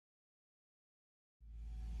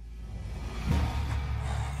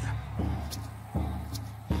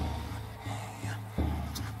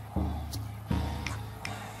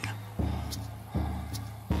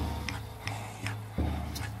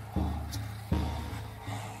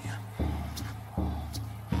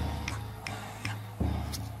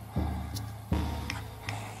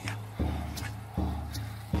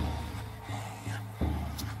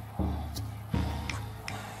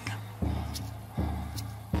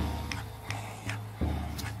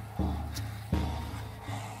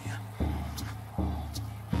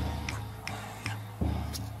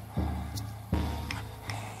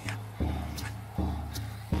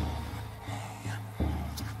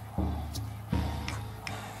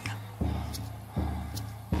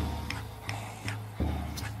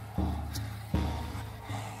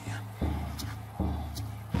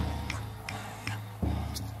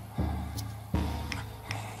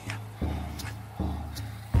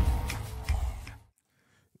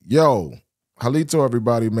Yo, Halito,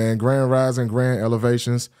 everybody, man. Grand Rising, Grand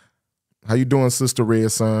Elevations. How you doing, Sister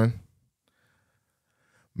Red Sun?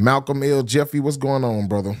 Malcolm L. Jeffy, what's going on,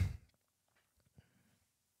 brother?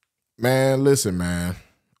 Man, listen, man.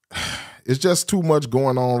 It's just too much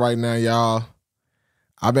going on right now, y'all.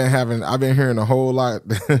 I've been hearing a whole lot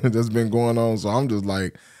that's been going on, so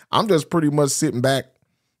I'm just pretty much sitting back,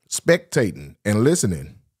 spectating and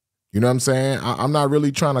listening. You know what I'm saying? I'm not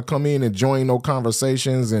really trying to come in and join no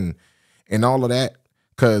conversations and all of that,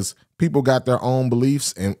 because people got their own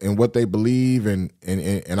beliefs and what they believe, and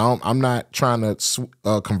I'm not trying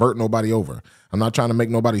to convert nobody over. I'm not trying to make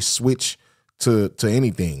nobody switch to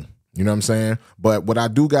anything. You know what I'm saying? But what I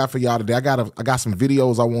do got for y'all today, I got some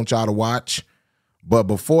videos I want y'all to watch. But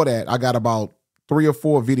before that, I got about 3 or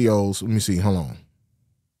 4 videos. Let me see. Hold on.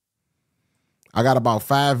 I got about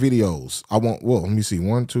 5 videos. Let me see.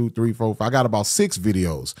 1, 2, 3, 4, 5. I got about 6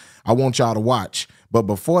 videos I want y'all to watch. But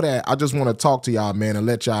before that, I just want to talk to y'all, man, and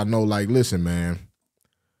let y'all know, like, listen, man,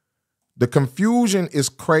 the confusion is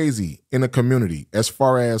crazy in the community as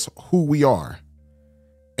far as who we are.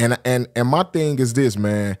 And my thing is this,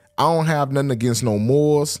 man. I don't have nothing against no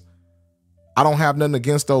Moors. I don't have nothing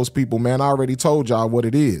against those people, man. I already told y'all what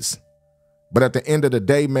it is. But at the end of the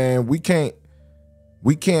day, man, we can't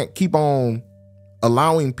keep on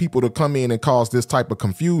allowing people to come in and cause this type of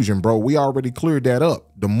confusion, bro. We already cleared that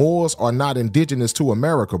up. The Moors are not indigenous to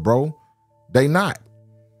America, bro. They not.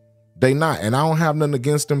 And I don't have nothing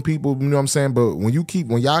against them people, you know what I'm saying? But when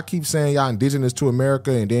y'all keep saying y'all indigenous to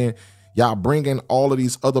America, and then y'all bringing all of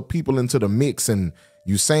these other people into the mix, and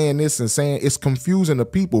you saying this and saying, it's confusing the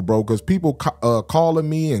people, bro, because people calling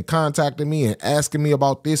me and contacting me and asking me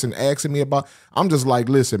about this and asking me about, I'm just like,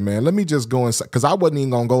 listen, man, let me just go inside, because I wasn't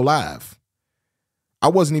even going to go live. I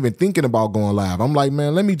wasn't even thinking about going live. I'm like,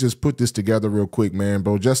 man, let me just put this together real quick, man,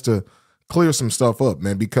 bro, just to clear some stuff up,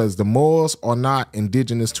 man, because the Moors are not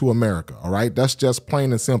indigenous to America, all right? That's just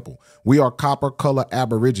plain and simple. We are copper color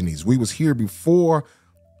Aborigines. We was here before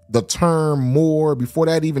the term Moor, before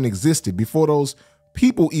that even existed, before those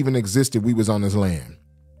people even existed, we was on this land.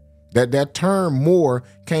 That term Moor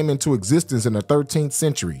came into existence in the 13th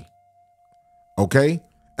century, okay?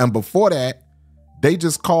 And before that, they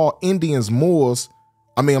just called Indians Moors.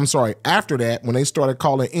 After that, when they started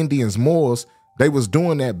calling Indians Moors, they was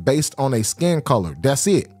doing that based on a skin color. That's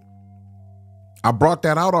it. I brought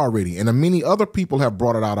that out already, and many other people have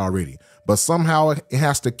brought it out already. But somehow it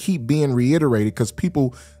has to keep being reiterated because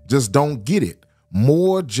people just don't get it.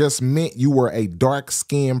 Moor just meant you were a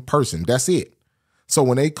dark-skinned person. That's it. So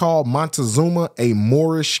when they called Montezuma a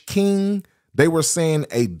Moorish king, they were saying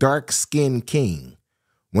a dark-skinned king.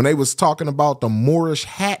 When they was talking about the Moorish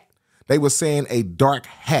hat, they were saying a dark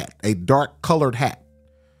hat, a dark-colored hat.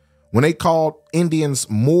 When they called Indians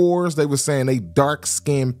Moors, they were saying a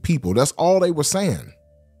dark-skinned people. That's all they were saying.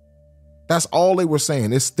 That's all they were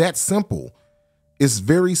saying. It's that simple. It's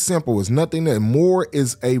very simple. It's nothing that Moor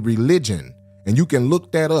is a religion. And you can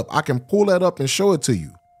look that up. I can pull that up and show it to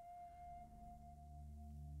you.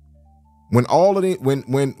 When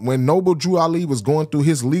when Noble Drew Ali was going through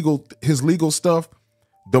his legal stuff,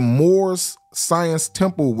 the Moors Science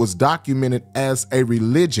Temple was documented as a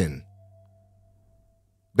religion.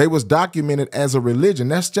 They was documented as a religion.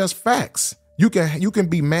 That's just facts. You can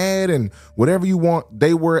be mad and whatever you want.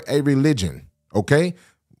 They were a religion. Okay,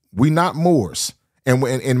 we not Moors.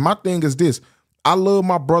 And my thing is this. I love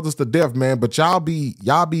my brothers to death, man, but y'all be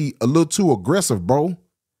a little too aggressive, bro.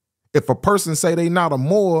 If a person say they not a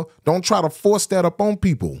Moor, don't try to force that up on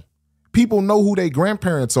people. People know who their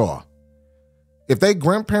grandparents are. If they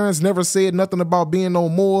grandparents never said nothing about being no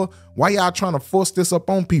Moor, why y'all trying to force this up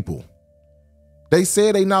on people? They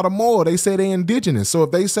say they not a Moor. They say they indigenous. So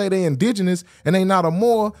if they say they indigenous and they not a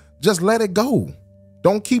Moor, just let it go.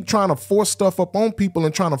 Don't keep trying to force stuff up on people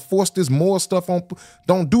and trying to force this Moor stuff on.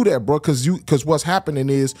 Don't do that, bro, because what's happening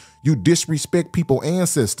is you disrespect people's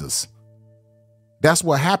ancestors. That's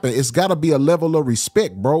what happened. It's got to be a level of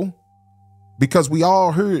respect, bro, because we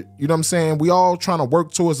all heard, you know what I'm saying? We all trying to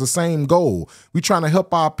work towards the same goal. We trying to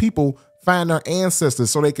help our people find their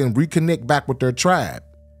ancestors so they can reconnect back with their tribe.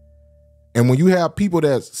 And when you have people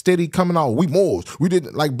that steady coming out, we Moors, we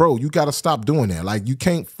didn't, like, bro, you got to stop doing that. Like, you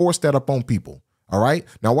can't force that up on people. All right.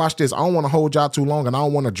 Now watch this. I don't want to hold y'all too long and I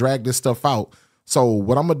don't want to drag this stuff out. So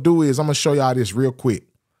what I'm going to do is I'm going to show y'all this real quick.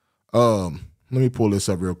 Let me pull this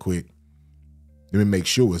up real quick. Let me make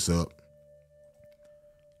sure it's up.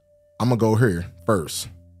 I'm going to go here first.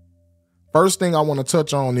 First thing I want to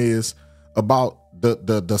touch on is about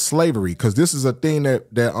the slavery, because this is a thing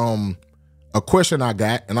that a question I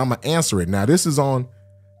got, and I'm going to answer it. Now, this is on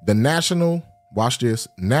the National Watch this.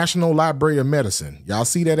 National Library of Medicine. Y'all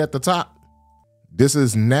see that at the top? This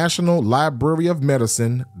is National Library of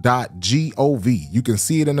Medicine.gov. You can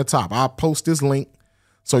see it in the top. I'll post this link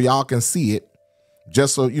so y'all can see it.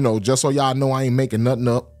 Just so y'all know I ain't making nothing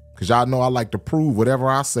up, because y'all know I like to prove whatever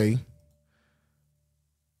I say.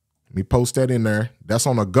 Let me post that in there. That's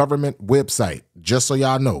on a government website, just so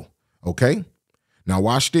y'all know. Okay? Now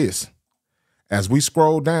watch this. As we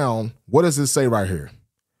scroll down, what does it say right here?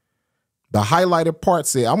 The highlighted part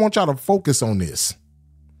said, I want y'all to focus on this.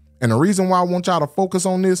 And the reason why I want y'all to focus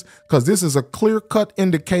on this, because this is a clear-cut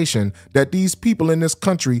indication that these people in this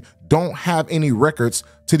country don't have any records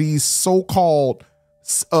to these so-called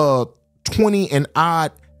 20 and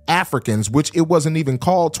odd Africans, which it wasn't even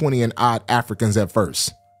called 20 and odd Africans at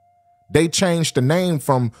first. They changed the name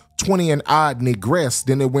from 20 and odd Negress,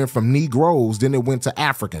 then it went from Negroes, then it went to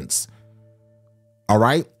Africans. All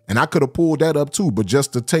right? And I could have pulled that up too, but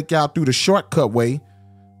just to take y'all through the shortcut way,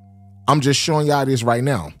 I'm just showing y'all this right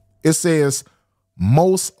now. It says,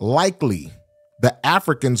 most likely the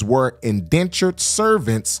Africans were indentured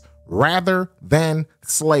servants rather than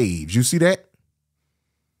slaves. You see that?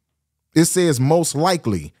 It says most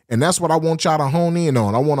likely, and that's what I want y'all to hone in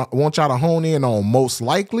on. I want y'all to hone in on most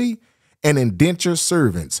likely and indentured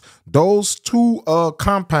servants. Those two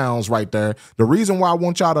compounds right there. The reason why I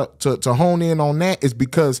want y'all to hone in on that is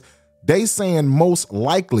because they saying most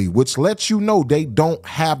likely, which lets you know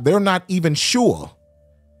they're not even sure.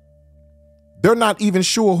 They're not even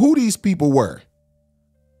sure who these people were,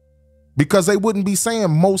 because they wouldn't be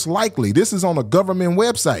saying most likely. This is on a government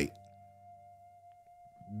website.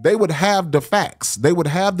 They would have the facts. They would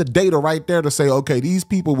have the data right there to say, okay, these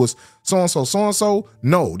people was so-and-so, so-and-so.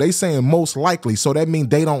 No, they saying most likely. So that means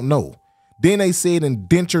they don't know. Then they said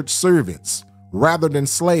indentured servants rather than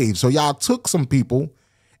slaves. So y'all took some people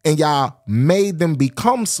and y'all made them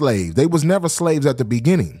become slaves. They was never slaves at the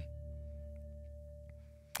beginning,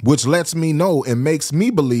 which lets me know and makes me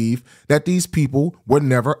believe that these people were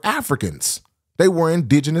never Africans. They were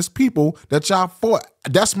indigenous people that y'all fought.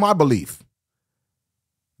 That's my belief.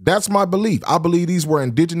 That's my belief. I believe these were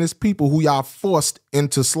indigenous people who y'all forced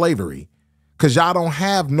into slavery, because y'all don't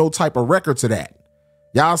have no type of record to that.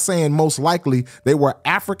 Y'all saying most likely they were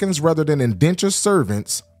Africans rather than indentured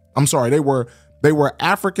servants. I'm sorry, they were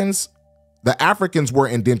Africans. The Africans were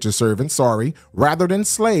indentured servants, rather than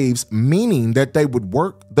slaves, meaning that they would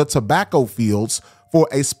work the tobacco fields for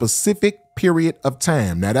a specific period of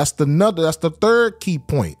time. Now that's the third key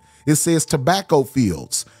point. It says tobacco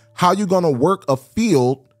fields. How you gonna work a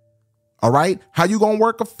field? All right. How you gonna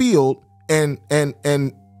work a field and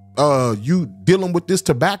you dealing with this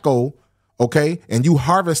tobacco, okay? And you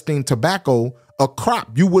harvesting tobacco, a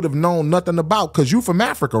crop you would have known nothing about, because you from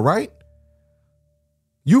Africa, right?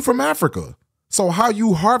 You from Africa. So how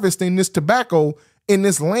you harvesting this tobacco in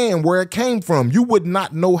this land where it came from? You would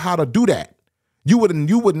not know how to do that. You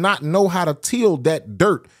would not know how to till that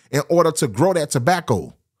dirt in order to grow that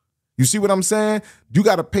tobacco. You see what I'm saying? You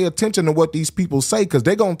got to pay attention to what these people say, because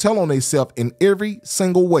they're going to tell on themselves in every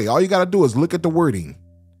single way. All you got to do is look at the wording.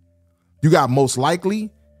 You got most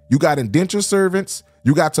likely, you got indentured servants,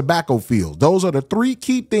 you got tobacco fields. Those are the three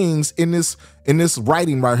key things in this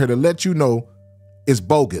writing right here to let you know it's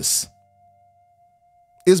bogus.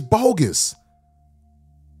 It's bogus.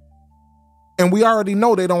 And we already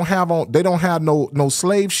know they don't have no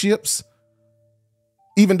slave ships.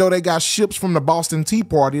 Even though they got ships from the Boston Tea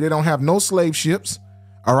Party, they don't have no slave ships.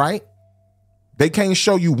 All right. They can't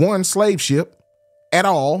show you one slave ship at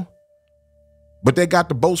all, but they got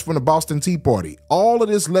the boats from the Boston Tea Party. All of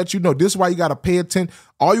this lets you know. This is why you got to pay attention.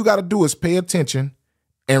 All you got to do is pay attention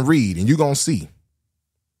and read, and you're going to see.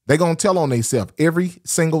 They're going to tell on themselves every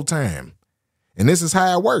single time. And this is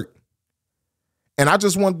how it worked. And I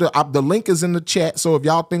just want the link is in the chat. So if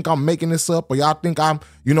y'all think I'm making this up, or y'all think I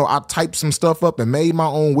typed some stuff up and made my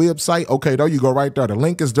own website, okay, there you go right there. The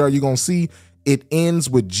link is there. You're going to see it ends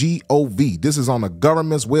with GOV. This is on the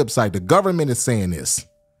government's website. The government is saying this.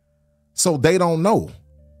 So they don't know.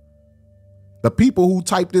 The people who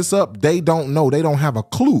type this up, they don't know. They don't have a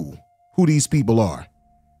clue who these people are.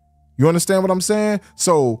 You understand what I'm saying?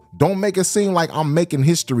 So don't make it seem like I'm making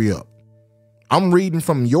history up. I'm reading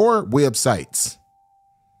from your websites.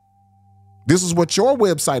 This is what your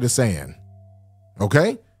website is saying.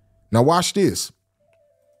 Okay? Now watch this.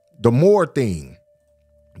 The Moor thing.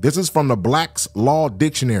 This is from the Black's Law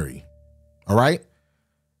Dictionary. All right?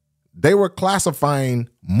 They were classifying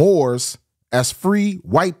Moors as free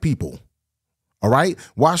white people. All right?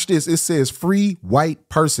 Watch this. It says free white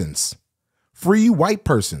persons. Free white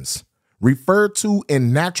persons. Referred to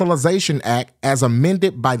in Naturalization Act as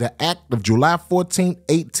amended by the Act of July 14,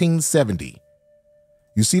 1870.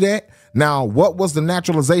 You see that? Now, what was the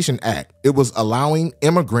Naturalization Act? It was allowing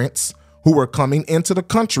immigrants who were coming into the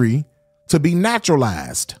country to be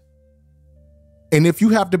naturalized. And if you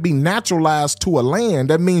have to be naturalized to a land,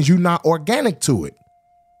 that means you're not organic to it.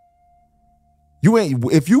 You ain't,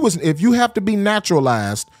 if you have to be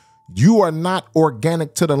naturalized, you are not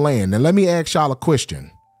organic to the land. And let me ask y'all a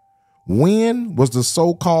question. When was the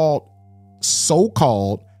so-called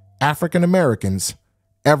African Americans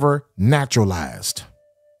ever naturalized?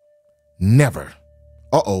 Never.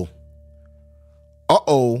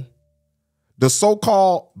 The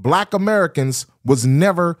so-called Black Americans was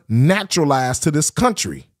never naturalized to this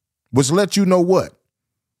country, which lets you know what?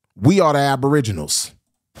 We are the Aboriginals.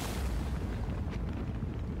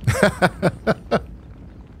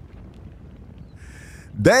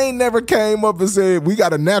 They ain't never came up and said, we got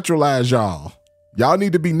to naturalize y'all. Y'all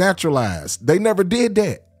need to be naturalized. They never did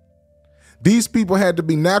that. These people had to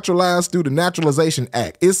be naturalized through the Naturalization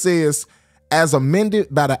Act. It says, as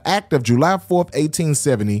amended by the Act of July 4th,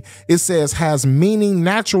 1870, it says, has meaning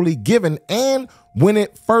naturally given, and when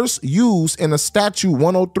it first used in a Statute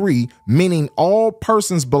 103, meaning all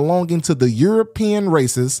persons belonging to the European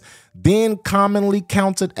races, then commonly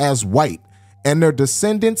counted as white, and their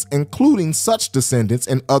descendants, including such descendants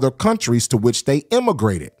in other countries to which they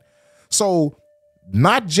immigrated. So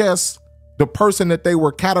not just the person that they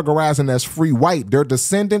were categorizing as free white, their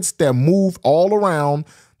descendants that moved all around,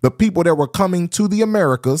 the people that were coming to the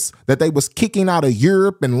Americas, that they was kicking out of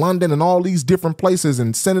Europe and London and all these different places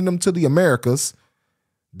and sending them to the Americas,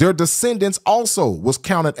 their descendants also was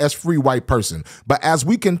counted as free white person. But as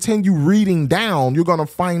we continue reading down, you're going to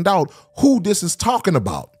find out who this is talking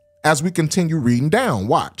about. As we continue reading down,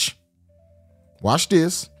 watch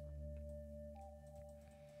this.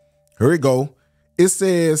 Here we go. It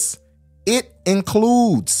says, it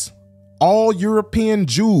includes all European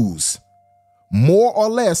Jews, more or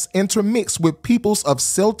less intermixed with peoples of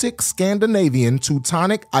Celtic, Scandinavian,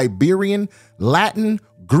 Teutonic, Iberian, Latin,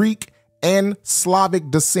 Greek, and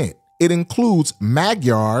Slavic descent. It includes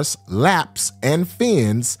Magyars, Lapps, and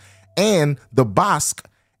Finns, and the Basque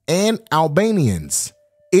and Albanians.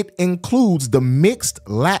 It includes the mixed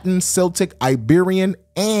Latin, Celtic, Iberian,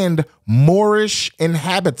 and Moorish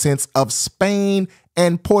inhabitants of Spain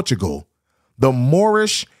and Portugal. The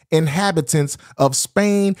Moorish inhabitants of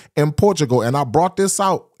Spain and Portugal. And I brought this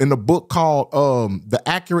out in the book called The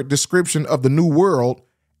Accurate Description of the New World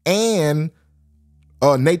and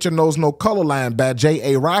Nature Knows No Color Line by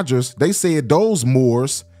J.A. Rogers. They said those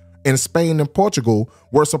Moors in Spain and Portugal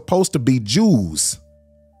were supposed to be Jews.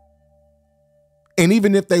 And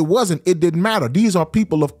even if they wasn't, it didn't matter. These are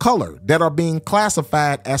people of color that are being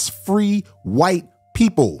classified as free white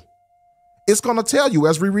people. It's going to tell you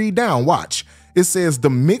as we read down. Watch. It says the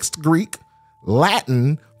mixed Greek,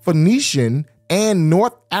 Latin, Phoenician, and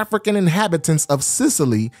North African inhabitants of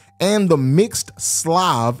Sicily, and the mixed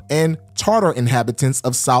Slav and Tartar inhabitants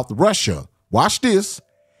of South Russia. Watch this.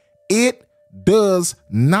 It does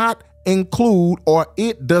not include, or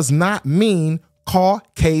it does not mean,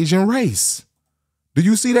 Caucasian race. Do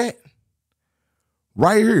you see that?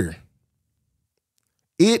 Right here.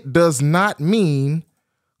 It does not mean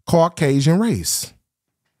Caucasian race.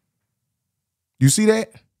 You see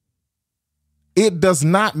that? It does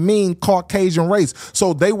not mean Caucasian race.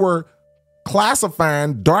 So they were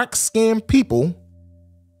classifying dark-skinned people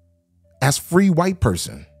as free white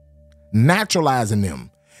person, naturalizing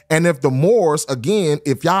them. And if the Moors, again,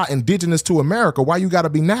 if y'all indigenous to America, why you got to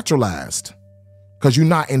be naturalized? Because you're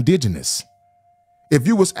not indigenous. If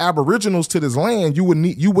you was aboriginals to this land, you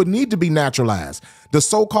would need to be naturalized. The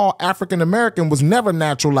so-called African American was never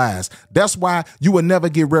naturalized. That's why you would never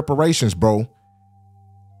get reparations, bro.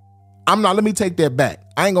 Let me take that back.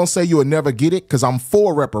 I ain't gonna say you would never get it because I'm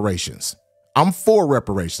for reparations. I'm for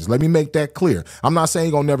reparations. Let me make that clear. I'm not saying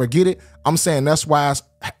you're gonna never get it. I'm saying that's why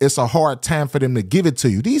it's a hard time for them to give it to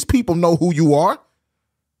you. These people know who you are.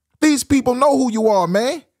 These people know who you are,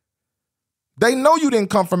 man. They know you didn't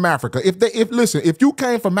come from Africa. If you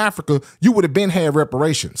came from Africa, you would have been had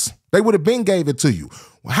reparations. They would have been gave it to you.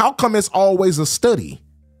 How come it's always a study?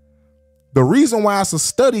 The reason why it's a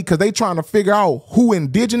study, because they trying to figure out who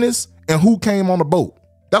indigenous and who came on the boat.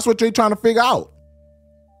 That's what they're trying to figure out.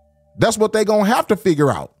 That's what they're going to have to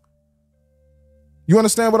figure out. You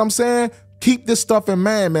understand what I'm saying? Keep this stuff in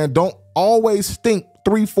mind, man. Don't always think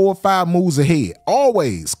 3, 4, 5 moves ahead.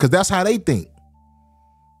 Always, because that's how they think.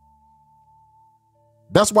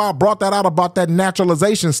 That's why I brought that out about that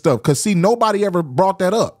naturalization stuff. Because, see, nobody ever brought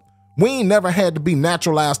that up. We ain't never had to be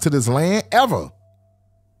naturalized to this land, ever.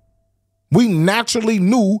 We naturally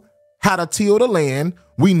knew how to till the land.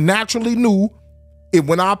 We naturally knew If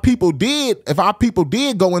our people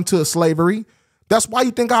did go into slavery, that's why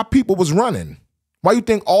you think our people was running. Why you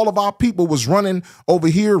think all of our people was running over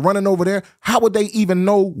here, running over there? How would they even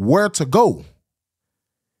know where to go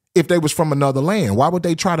if they was from another land? Why would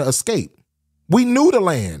they try to escape? We knew the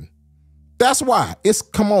land. That's why.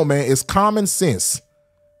 Come on, man. It's common sense.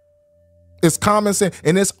 It's common sense.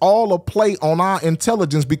 And it's all a play on our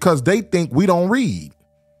intelligence because they think we don't read.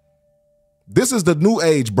 This is the new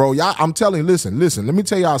age, bro. Y'all, I'm telling you, listen, let me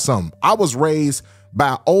tell y'all something. I was raised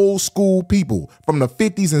by old school people from the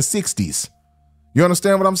 50s and 60s. You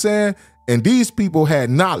understand what I'm saying? And these people had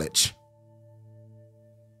knowledge.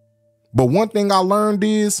 But one thing I learned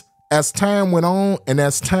is as time went on and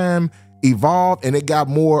as time evolved and it got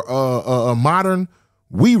more modern,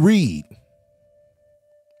 we read.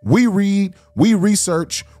 We read, we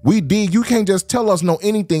research, we dig. You can't just tell us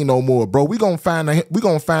anything no more, bro. We're gonna find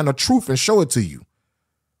the truth and show it to you.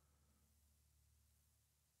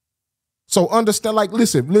 So understand, like,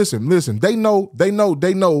 listen.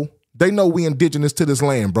 They know we indigenous to this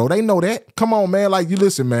land, bro. They know that. Come on, man. Like, you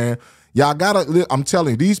listen, man. Y'all gotta, I'm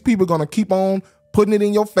telling you, these people are gonna keep on putting it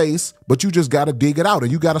in your face, but you just gotta dig it out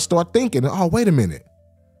and you gotta start thinking, oh, wait a minute.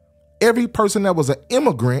 Every person that was an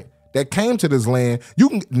immigrant that came to this land,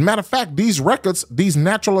 matter of fact, these records, these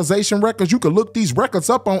naturalization records, you can look these records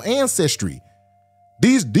up on Ancestry.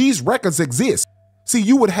 These records exist. See,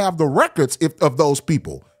 you would have the records of those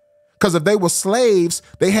people. Because if they were slaves,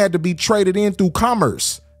 they had to be traded in through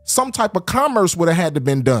commerce. Some type of commerce would have had to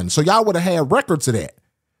been done. So y'all would have had records of that.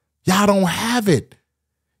 Y'all don't have it.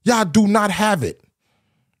 Y'all do not have it.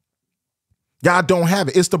 Y'all don't have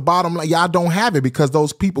it. It's the bottom line. Y'all don't have it because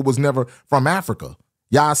those people was never from Africa.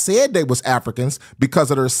 Y'all said they was Africans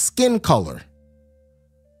because of their skin color.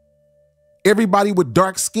 Everybody with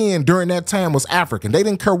dark skin during that time was African. They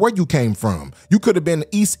didn't care where you came from. You could have been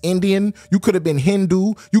East Indian. You could have been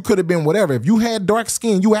Hindu. You could have been whatever. If you had dark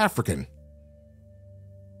skin, you African.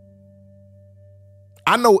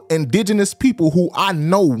 I know indigenous people who I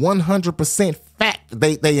know 100% fact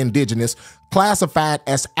they indigenous, classified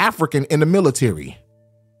as African in the military.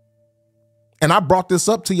 And I brought this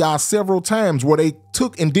up to y'all several times where they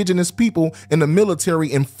took indigenous people in the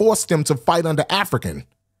military and forced them to fight under African.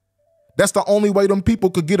 That's the only way them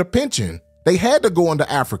people could get a pension. They had to go under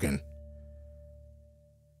African.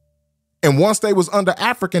 And once they was under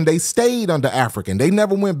African, they stayed under African. They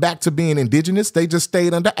never went back to being indigenous. They just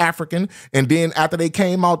stayed under African. And then after they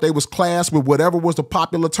came out, they was classed with whatever was the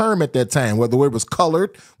popular term at that time, whether it was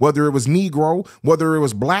colored, whether it was Negro, whether it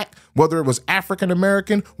was black, whether it was African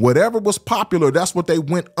American, whatever was popular, that's what they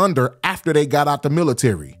went under after they got out the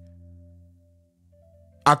military.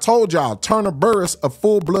 I told y'all, Turner Burris, a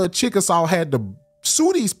full-blood Chickasaw, had to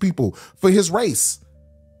sue these people for his race.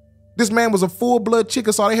 This man was a full-blood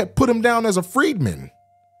Chickasaw. They had put him down as a freedman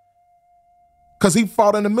because he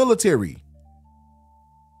fought in the military.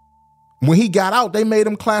 When he got out, they made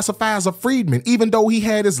him classify as a freedman, even though he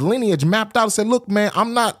had his lineage mapped out and said, look, man,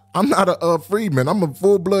 I'm not a freedman. I'm a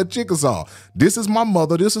full-blood Chickasaw. This is my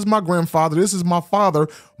mother. This is my grandfather. This is my father.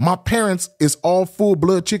 My parents is all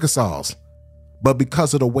full-blood Chickasaws. But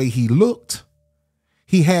because of the way he looked,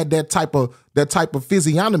 he had that type of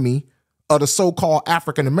physiognomy of the so-called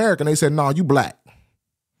African American. They said, no, you black.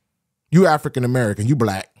 You African American, you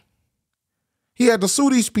black. He had to sue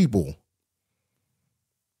these people.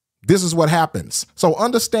 This is what happens. So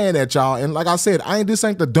understand that, y'all. And like I said, this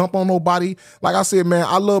ain't to dump on nobody. Like I said, man,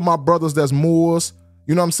 I love my brothers that's Moors.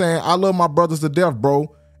 You know what I'm saying? I love my brothers to death,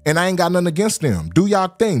 bro. And I ain't got nothing against them. Do y'all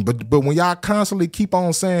thing. But when y'all constantly keep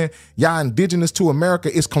on saying y'all indigenous to America,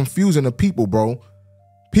 it's confusing the people, bro.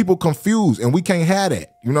 People confused, and we can't have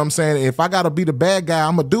that. You know what I'm saying? If I got to be the bad guy,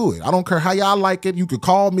 I'm going to do it. I don't care how y'all like it. You could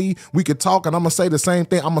call me. We could talk, and I'm going to say the same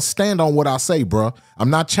thing. I'm going to stand on what I say, bro. I'm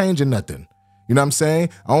not changing nothing. You know what I'm saying?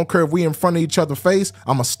 I don't care if we in front of each other's face.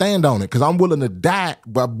 I'm going to stand on it because I'm willing to die,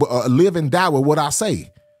 live and die with what I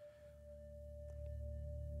say.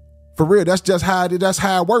 For real, that's just how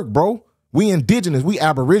it works, bro. We indigenous, we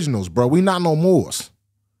aboriginals, bro. We not no Moors.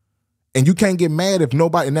 And you can't get mad if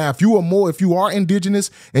nobody, now if you are Moor, if you are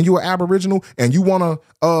indigenous and you are aboriginal and you want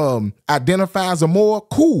to identify as a Moor,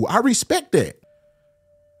 cool, I respect that.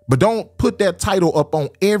 But don't put that title up on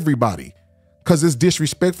everybody because it's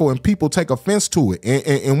disrespectful and people take offense to it.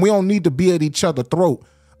 And we don't need to be at each other's throat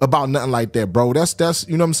about nothing like that, bro. That's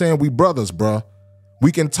you know what I'm saying? We brothers, bro.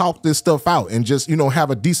 We can talk this stuff out and just, have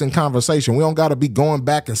a decent conversation. We don't got to be going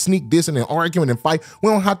back and sneak dissing and arguing and fight. We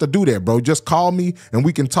don't have to do that, bro. Just call me and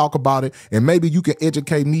we can talk about it. And maybe you can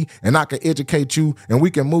educate me and I can educate you and we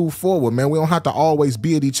can move forward, man. We don't have to always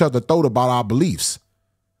be at each other's throat about our beliefs.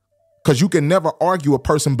 Because you can never argue a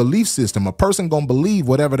person's belief system. A person gonna believe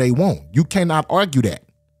whatever they want. You cannot argue that.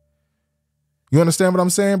 You understand what I'm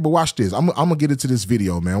saying? But watch this. I'm gonna get into this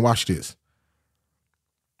video, man. Watch this.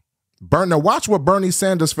 Now watch what Bernie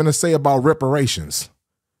Sanders finna say about reparations.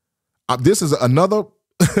 This is another,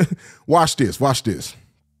 watch this, watch this.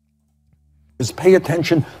 Is pay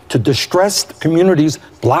attention to distressed communities,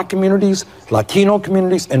 Black communities, Latino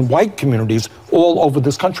communities, and white communities all over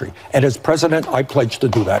this country. And as president, I pledge to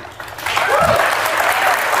do that.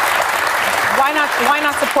 Why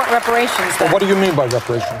not support reparations then? Well, what do you mean by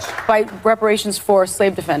reparations? By reparations for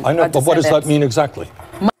slave defenders. I know, but what does that mean exactly?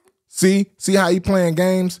 See how he playing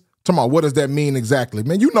games? Talking about what does that mean exactly?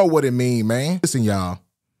 Man, you know what it mean, man. Listen, y'all.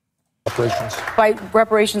 Reparations. By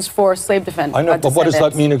reparations for slave defenders. I know, but what does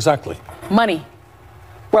that mean exactly? Money.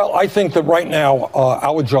 Well, I think that right now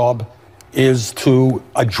our job is to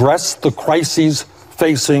address the crises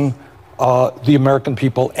facing the American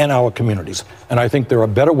people and our communities. And I think there are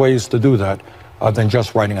better ways to do that than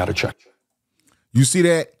just writing out a check. You see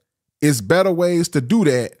that? It's better ways to do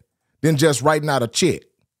that than just writing out a check.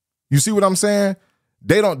 You see what I'm saying?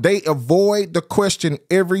 They avoid the question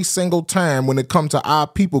every single time when it comes to our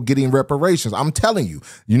people getting reparations. I'm telling you.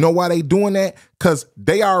 You know why they doing that? Because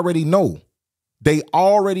they already know. They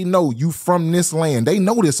already know you from this land. They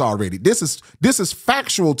know this already. This is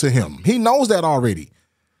factual to him. He knows that already.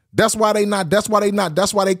 That's why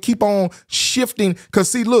they keep on shifting. Because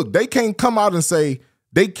see, look, they can't come out and say,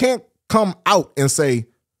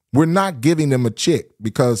 we're not giving them a check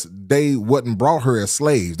because they wouldn't brought her as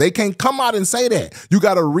slaves. They can't come out and say that. You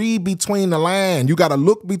got to read between the line. You got to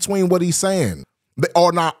look between what he's saying.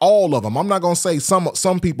 Or not all of them. I'm not going to say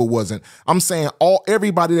some people wasn't. I'm saying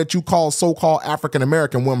everybody that you call so-called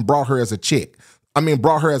African-American when brought her as a chick.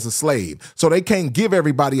 Brought her as a slave. So they can't give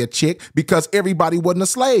everybody a check because everybody wasn't a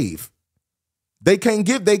slave. They can't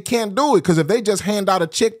do it because if they just hand out a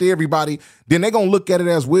check to everybody, then they're going to look at it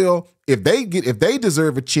as, well, if they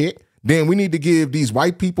deserve a check, then we need to give these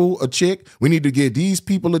white people a check. We need to give these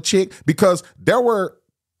people a check because there were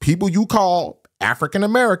people you call African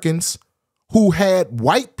Americans who had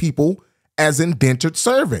white people as indentured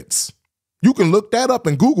servants. You can look that up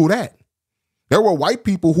and Google that. There were white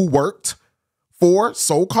people who worked for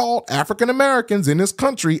so-called African Americans in this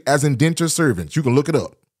country as indentured servants. You can look it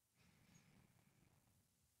up.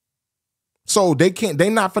 So they're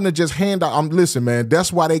not finna just hand out. Listen, man,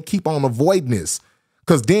 that's why they keep on avoiding this.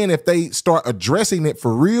 Because then if they start addressing it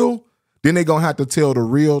for real, then they're going to have to tell the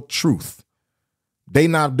real truth. They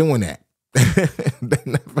not doing that.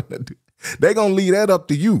 They're going to leave that up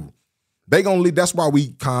to you. That's why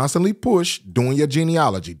we constantly push doing your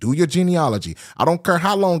genealogy. Do your genealogy. I don't care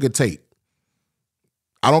how long it take.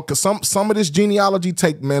 Some of this genealogy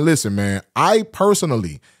take, man, listen, man, I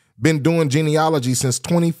personally been doing genealogy since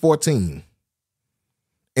 2014.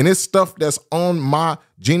 And it's stuff that's on my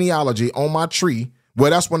genealogy, on my tree.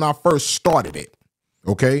 Well, that's when I first started it.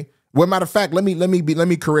 Okay. Well, matter of fact, let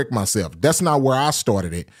me correct myself. That's not where I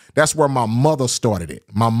started it. That's where my mother started it.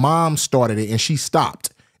 My mom started it and she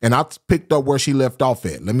stopped. And I picked up where she left off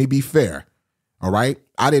at. Let me be fair. All right.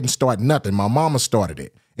 I didn't start nothing. My mama started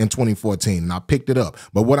it in 2014 and I picked it up.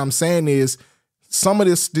 But what I'm saying is some of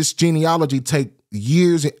this genealogy take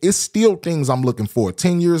years. It's still things I'm looking for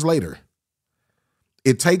 10 years later.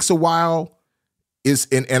 It takes a while.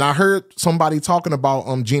 And I heard somebody talking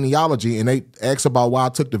about genealogy and they asked about why I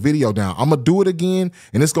took the video down. I'm going to do it again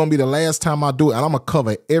and it's going to be the last time I do it. And I'm going to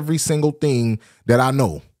cover every single thing that I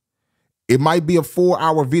know. It might be a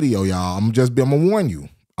 4-hour video, y'all. I'm going to warn you.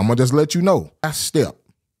 I'm going to just let you know. Last step.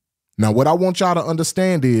 Now, what I want y'all to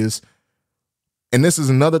understand is, and this is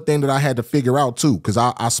another thing that I had to figure out too, because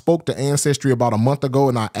I spoke to Ancestry about a month ago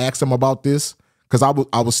and I asked them about this because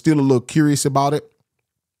I was still a little curious about it.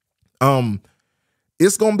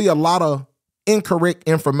 It's going to be a lot of incorrect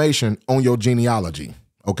information on your genealogy,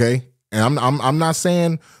 okay? And I'm not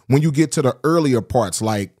saying when you get to the earlier parts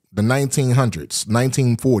like the 1900s,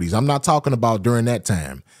 1940s. I'm not talking about during that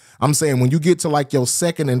time. I'm saying when you get to like your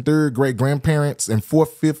second and third great grandparents and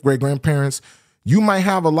fourth, fifth great grandparents, you might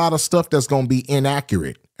have a lot of stuff that's going to be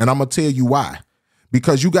inaccurate. And I'm going to tell you why.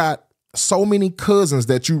 Because you got so many cousins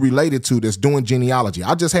that you related to that's doing genealogy.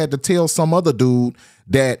 I just had to tell some other dude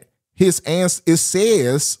that it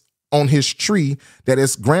says on his tree that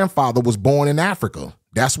his grandfather was born in Africa.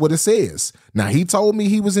 That's what it says. Now, he told me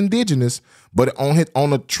he was indigenous, but on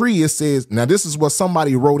the tree it says, now this is what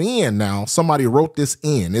somebody wrote in now. Somebody wrote this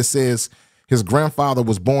in. It says his grandfather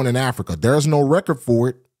was born in Africa. There's no record for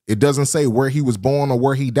it. It doesn't say where he was born or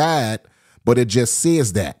where he died, but it just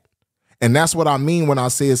says that. And that's what I mean when I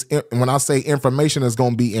say information is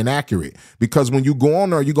going to be inaccurate, because when you go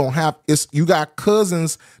on there, you're going to have you got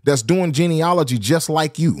cousins that's doing genealogy just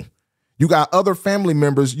like you. You got other family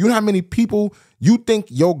members. You know how many people you think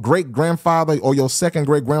your great grandfather or your second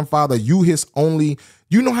great grandfather, you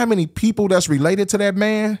know how many people that's related to that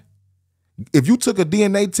man? If you took a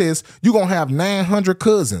DNA test, you're going to have 900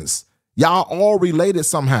 cousins. Y'all all related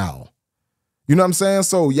somehow. You know what I'm saying?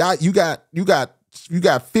 So y'all, you got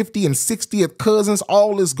 50 and 60 cousins,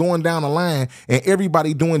 all this going down the line, and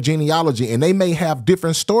everybody doing genealogy, and they may have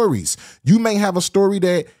different stories. You may have a story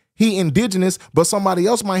that he indigenous, but somebody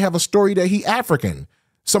else might have a story that he African.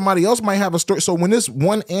 Somebody else might have a story. So when this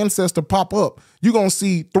one ancestor pop up, you're going to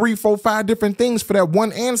see 3, 4, 5 different things for that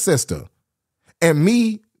one ancestor. And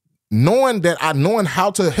me knowing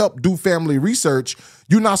how to help do family research,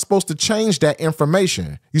 you're not supposed to change that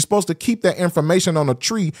information. You're supposed to keep that information on a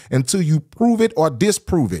tree until you prove it or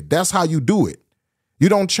disprove it. That's how you do it. You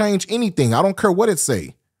don't change anything. I don't care what it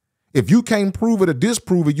say. If you can't prove it or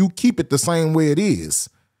disprove it, you keep it the same way it is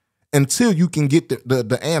until you can get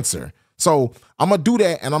the answer. So I'm gonna do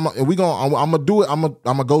that, and I'm gonna do it. I'm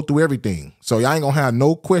gonna go through everything. So y'all ain't gonna have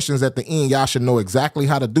no questions at the end. Y'all should know exactly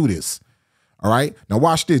how to do this. All right. Now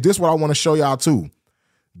watch this. This is what I want to show y'all too.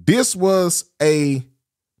 This was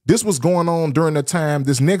going on during the time.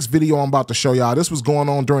 This next video I'm about to show y'all, this was going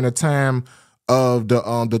on during the time of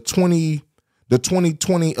the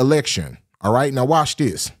 2020 election. All right. Now watch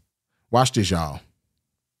this. Watch this, y'all.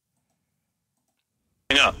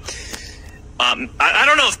 I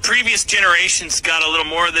don't know if previous generations got a little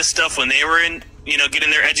more of this stuff when they were in,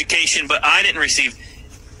 getting their education, but I didn't receive.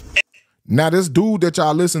 Now, this dude that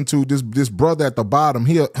y'all listen to, this brother at the bottom,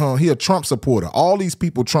 he a Trump supporter. All these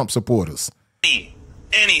people Trump supporters.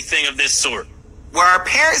 Anything of this sort. Well, our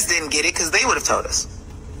parents didn't get it because they would have told us.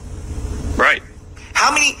 Right.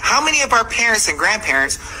 How many of our parents and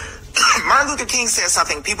grandparents, Martin Luther King said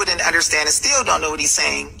something people didn't understand and still don't know what he's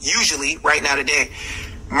saying, usually, right now today.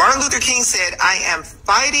 Martin Luther King said, I am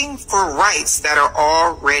fighting for rights that are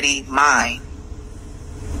already mine.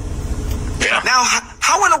 Yeah. Now,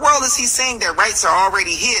 how in the world is he saying that rights are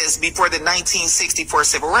already his before the 1964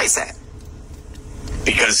 Civil Rights Act?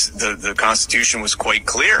 Because the Constitution was quite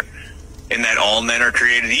clear in that all men are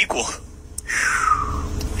created equal.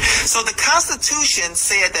 So the Constitution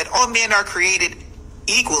said that all men are created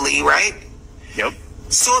equally, right? Yep.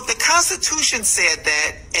 So if the Constitution said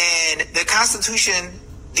that and the Constitution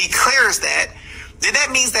declares that, then that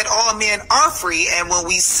means that all men are free. And when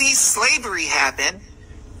we see slavery happen,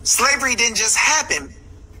 slavery didn't just happen.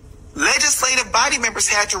 Legislative body members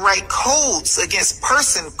had to write codes against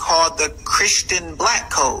person called the Christian Black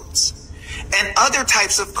Codes and other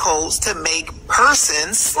types of codes to make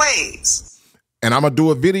persons slaves. And I'm gonna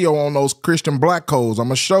do a video on those Christian Black codes. I'm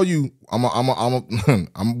gonna show you.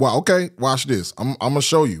 Well, okay, watch this. I'm gonna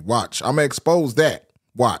show you. Watch. I'm gonna expose that.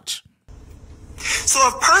 Watch. So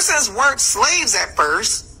if persons weren't slaves at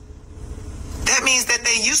first, that means that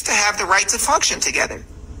they used to have the right to function together.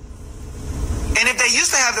 And if they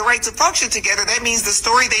used to have the right to function together, that means the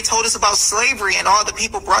story they told us about slavery and all the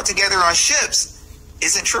people brought together on ships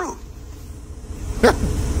isn't true.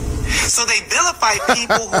 So they vilify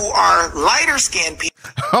people who are lighter skinned people.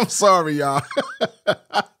 I'm sorry, y'all.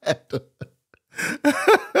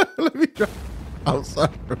 I'm sorry.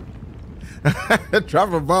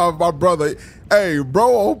 Dropping bomb, my brother. Hey,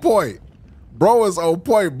 bro, on point. Bro is on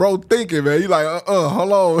point. Bro thinking, man. He like,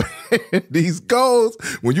 hold on. These codes,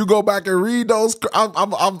 when you go back and read those,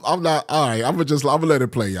 I'm not, all right, I'm gonna let it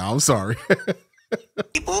play, y'all. I'm sorry.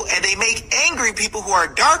 People, and they make angry people who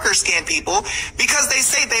are darker skinned people because they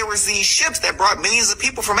say there was these ships that brought millions of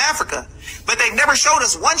people from Africa. But they've never showed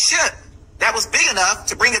us one ship that was big enough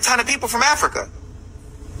to bring a ton of people from Africa.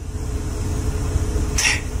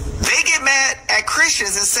 They get mad at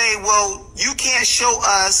Christians and say, well, you can't show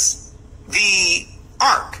us the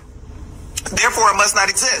ark, therefore it must not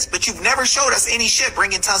exist. But you've never showed us any ship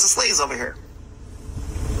bringing tons of slaves over here.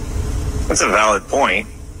 That's a valid point.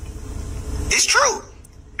 It's true.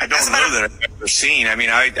 I don't know that I've ever seen. I mean,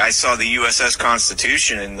 I saw the USS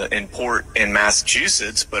Constitution in port in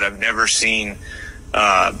Massachusetts, but I've never seen.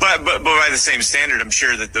 But by the same standard, I'm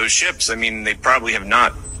sure that those ships, I mean, they probably have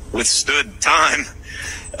not withstood time.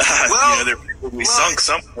 They're probably sunk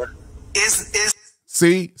somewhere.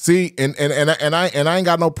 See, and I ain't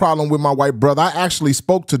got no problem with my white brother. I actually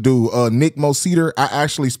spoke to Nick Moseder. I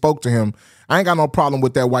actually spoke to him. I ain't got no problem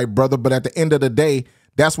with that white brother, but at the end of the day,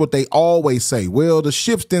 that's what they always say. Well, the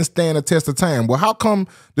ships didn't stand the test of time. Well, how come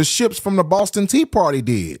the ships from the Boston Tea Party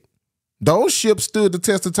did? Those ships stood the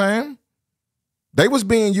test of time. They was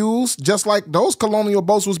being used just like those colonial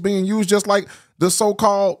boats was being used, just like the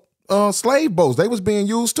so-called slave boats. They was being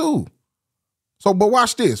used too. So, but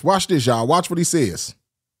watch this, y'all. Watch what he says.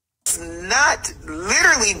 It's not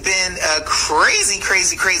literally been a crazy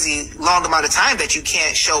long amount of time that you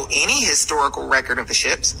can't show any historical record of the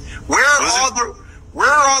ships. Where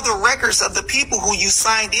are all the records of the people who you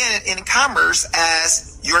signed in commerce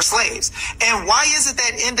as your slaves? And why is it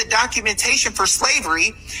that in the documentation for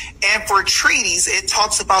slavery and for treaties, it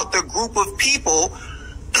talks about the group of people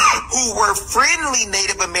who were friendly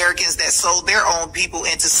Native Americans that sold their own people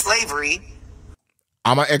into slavery?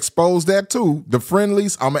 I'm going to expose that too. The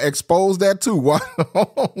friendlies, I'm going to expose that too.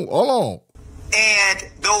 Hold on.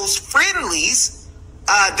 And those friendlies,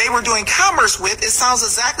 they were doing commerce with, it sounds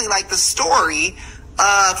exactly like the story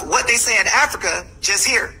of what they say in Africa just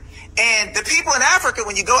here. And the people in Africa,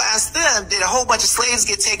 when you go ask them, did a whole bunch of slaves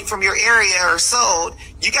get taken from your area or sold?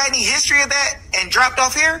 You got any history of that and dropped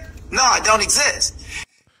off here? No, it don't exist.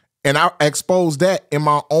 And I exposed that in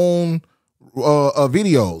my own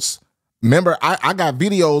videos. Remember, I got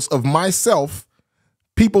videos of myself.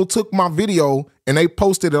 People took my video and they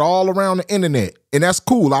posted it all around the internet. And that's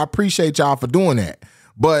cool. I appreciate y'all for doing that.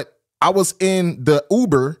 But I was in the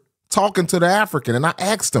Uber talking to the African and I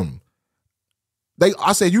asked them.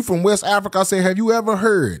 I said, you from West Africa? I said, have you ever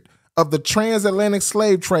heard of the transatlantic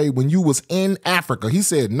slave trade when you was in Africa? He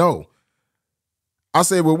said, no. I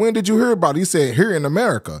said, well, when did you hear about it? He said, here in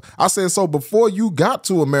America. I said, so before you got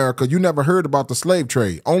to America, you never heard about the slave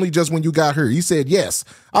trade, only just when you got here. He said, yes.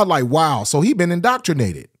 I was like, wow. So he been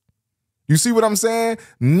indoctrinated. You see what I'm saying?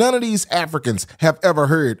 None of these Africans have ever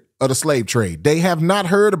heard of the slave trade. They have not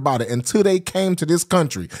heard about it until they came to this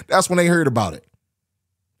country. That's when they heard about it.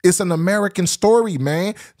 It's an American story,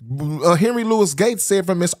 man. Henry Louis Gates said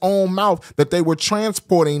from his own mouth that they were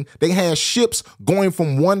transporting, they had ships going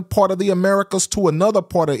from one part of the Americas to another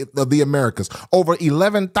part of the Americas, over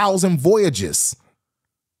 11,000 voyages.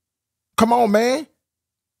 Come on, man.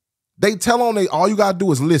 They tell on all you got to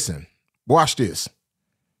do is listen. Watch this.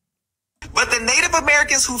 But the Native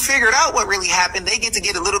Americans who figured out what really happened, they get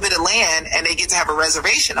a little bit of land and they get to have a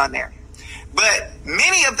reservation on there. But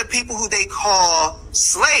many of the people who they call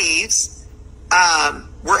slaves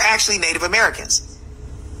were actually Native Americans.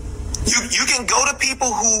 You can go to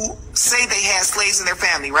people who say they had slaves in their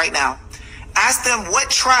family right now. Ask them what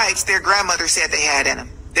tribes their grandmother said they had in them.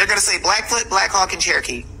 They're going to say Blackfoot, Black Hawk, and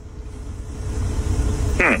Cherokee.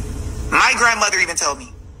 My grandmother even told me.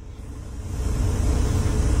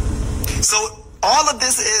 So all of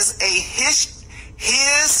this is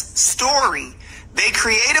his story. They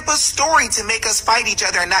created a story to make us fight each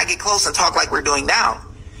other and not get close and talk like we're doing now.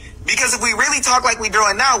 Because if we really talk like we're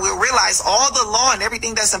doing now, we'll realize all the law and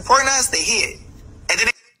everything that's important to us, they hid.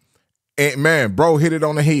 And man, bro hit it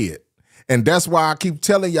on the head. And that's why I keep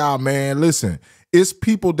telling y'all, man, listen, it's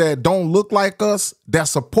people that don't look like us that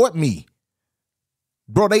support me.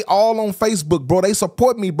 Bro, they all on Facebook, bro. They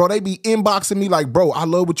support me, bro. They be inboxing me like, bro, I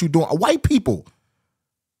love what you're doing. White people,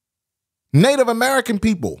 Native American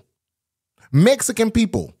people, Mexican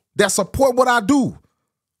people that support what I do.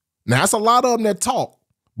 Now, that's a lot of them that talk,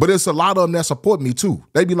 but it's a lot of them that support me too.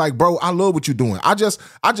 They be like, bro, I love what you're doing. I just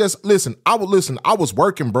listen. I was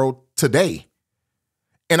working, bro, today.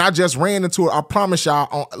 And I just ran into it. I promise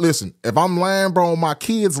y'all, listen, if I'm lying, bro, on my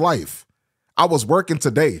kid's life, I was working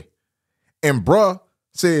today. And bruh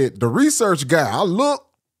said, the research guy, I look,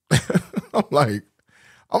 I'm like,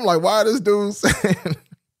 why this dude saying,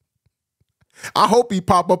 I hope he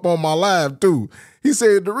pop up on my live too. He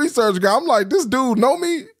said, the research guy, I'm like, this dude know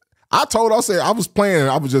me? I said, I was playing,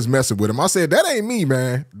 I was just messing with him. I said, that ain't me,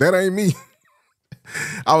 man. That ain't me.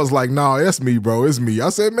 I was like, nah, it's me, bro. It's me. I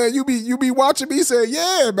said, man, you be watching me? He said,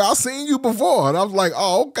 yeah, man, I seen you before. And I was like,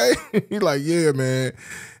 oh, okay. He like, yeah, man.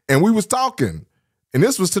 And we was talking. And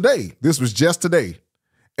this was today. This was just today.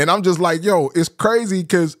 And I'm just like, yo, it's crazy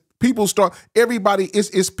because people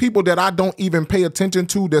it's people that I don't even pay attention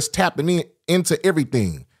to that's tapping into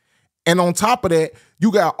everything. And on top of that,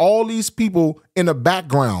 you got all these people in the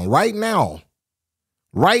background right now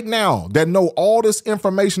that know all this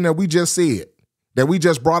information that we just said, that we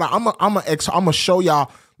just brought out. I'm gonna show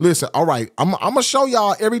y'all. Listen, all right, I'm gonna show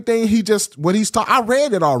y'all everything what he's talking. I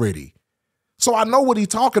read it already, so I know what he's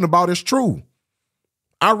talking about is true.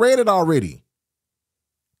 I read it already.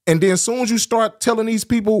 And then as soon as you start telling these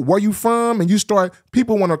people where you from, and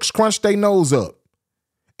people want to crunch their nose up.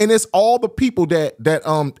 And it's all the people that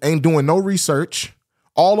ain't doing no research,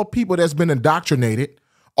 all the people that's been indoctrinated,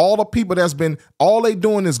 all the people all they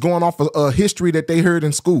doing is going off of a history that they heard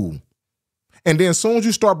in school. And then as soon as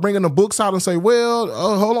you start bringing the books out and say,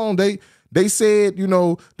 well, hold on, They said, you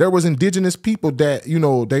know, there was indigenous people that, you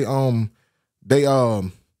know, they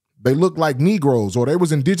looked like Negroes, or there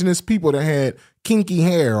was indigenous people that had kinky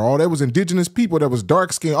hair, or there was indigenous people that was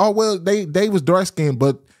dark skinned. Oh, well, they was dark skinned,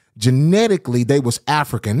 but genetically they was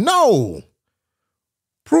African. No.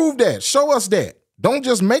 Prove that. Show us that. Don't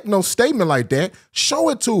just make no statement like that. Show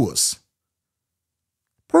it to us.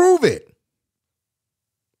 Prove it.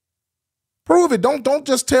 Prove it. Don't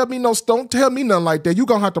just tell me don't tell me nothing like that. You're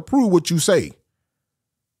gonna have to prove what you say.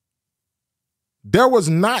 There was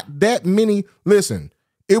not that many. Listen,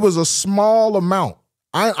 it was a small amount.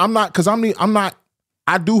 I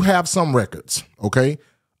do have some records, okay?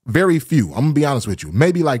 Very few. I'm gonna be honest with you.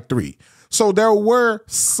 Maybe like 3. So there were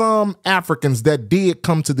some Africans that did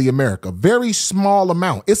come to the America. Very small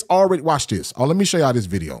amount. It's already, watch this. Oh, let me show y'all this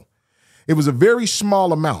video. It was a very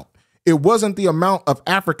small amount. It wasn't the amount of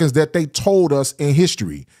Africans that they told us in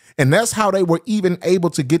history. And that's how they were even able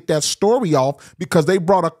to get that story off, because they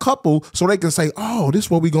brought a couple so they can say, oh, this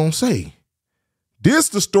is what we gonna say. This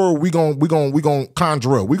the story we gonna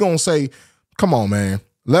conjure up. We gonna say, come on, man,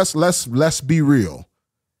 let's be real.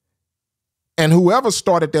 And whoever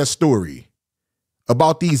started that story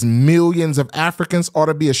about these millions of Africans ought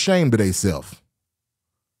to be ashamed of themselves.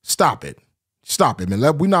 Stop it. Stop it, man.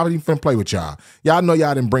 We're not even finna play with y'all. Y'all know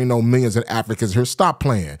y'all didn't bring no millions of Africans here. Stop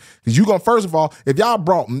playing. Because you gonna, first of all, if y'all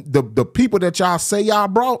brought the people that y'all say y'all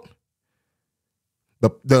brought,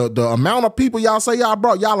 the amount of people y'all say y'all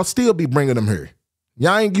brought, y'all will still be bringing them here.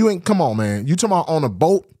 You ain't, come on, man. You talking about on a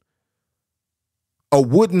boat, a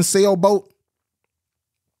wooden sailboat?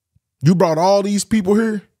 You brought all these people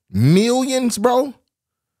here? Millions, bro?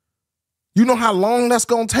 You know how long that's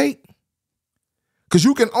gonna take? Because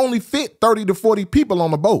you can only fit 30 to 40 people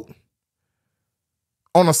on a boat.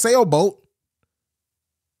 On a sailboat,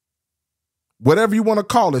 whatever you want to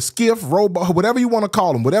call it, skiff, rowboat, whatever you want to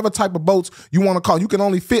call them, whatever type of boats you want to call, you can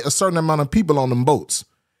only fit a certain amount of people on them boats.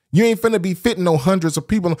 You ain't finna be fitting no hundreds of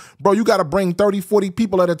people. Bro, you got to bring 30, 40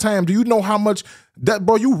 people at a time. Do you know how much that,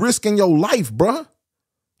 bro, you risking your life, bro,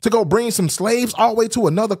 to go bring some slaves all the way to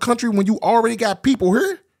another country when you already got people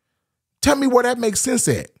here? Tell me where that makes sense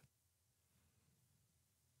at.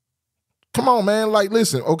 Come on, man. Like,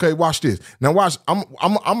 listen. Okay, watch this. Now, watch. I'm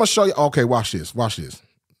gonna show you. Okay, watch this. Watch this.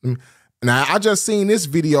 Now, I just seen this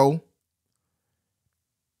video,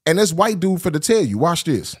 and this white dude for to tell you. Watch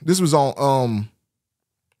this. This was on.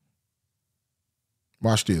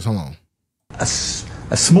 Watch this. Hold on. A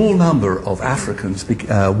small number of Africans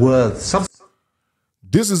were.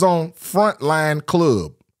 This is on Frontline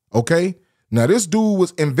Club. Okay. Now, this dude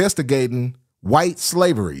was investigating white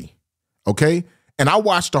slavery. Okay. And I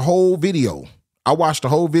watched the whole video. I want to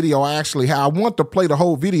play the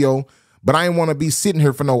whole video, but I ain't want to be sitting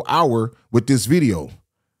here for no hour with this video.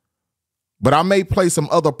 But I may play some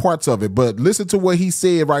other parts of it. But listen to what he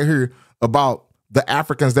said right here about the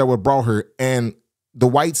Africans that were brought here and the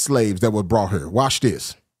white slaves that were brought here. Watch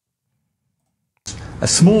this. A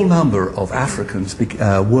small number of Africans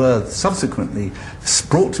were subsequently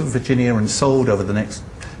brought to Virginia and sold over the next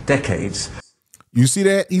decades. You see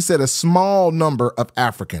that? He said a small number of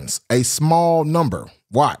Africans. A small number.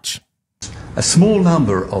 Watch. A small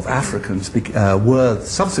number of Africans were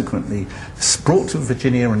subsequently brought to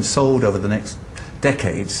Virginia and sold over the next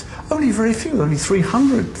decades. Only very few, only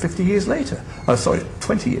 350 years later. Oh, sorry,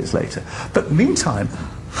 20 years later. But meantime,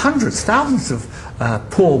 hundreds, thousands of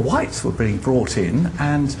poor whites were being brought in,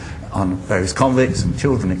 and on various convicts and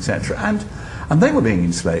children, etc., and they were being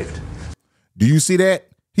enslaved. Do you see that?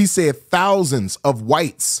 He said thousands of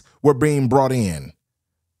whites were being brought in.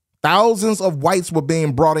 Thousands of whites were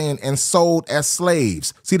being brought in and sold as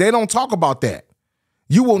slaves. See, they don't talk about that.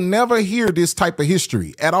 You will never hear this type of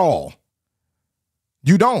history at all.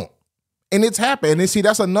 You don't. And it's happened. And see,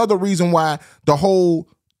 that's another reason why the whole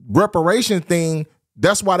reparation thing,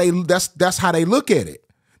 that's why that's how they look at it.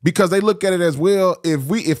 Because they look at it as, well,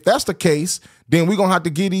 if that's the case, then we're gonna have to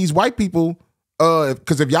give these white people,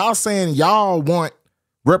 because if y'all saying y'all want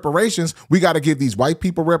reparations, we got to give these white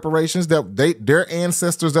people reparations, that their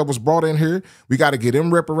ancestors that was brought in here. We got to get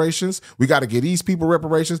them reparations. We got to get these people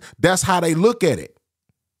reparations. That's how they look at it.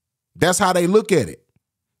 That's how they look at it.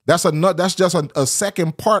 That's just a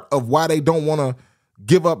second part of why they don't want to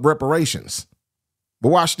give up reparations. But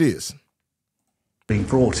watch this. Being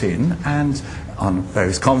brought in, and on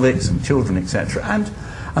various convicts and children, etc.,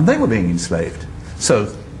 and they were being enslaved.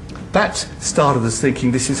 So that started us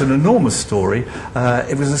thinking this is an enormous story.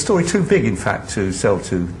 It was a story too big, in fact, to sell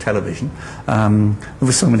to television. There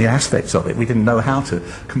were so many aspects of it, we didn't know how to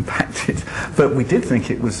compact it. But we did think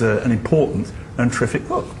it was an important and terrific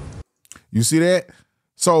book. You see that?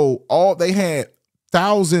 So they had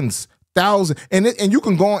thousands Thousands. And you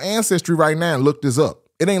can go on Ancestry right now and look this up.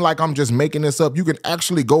 It ain't like I'm just making this up. You can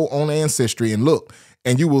actually go on Ancestry and look,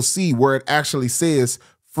 and you will see where it actually says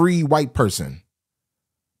free white person.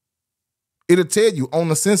 It'll tell you on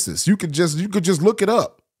the census. You could just look it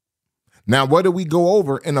up. Now, what did we go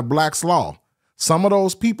over in the Black's Law? Some of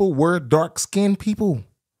those people were dark-skinned people.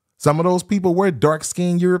 Some of those people were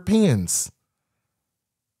dark-skinned Europeans.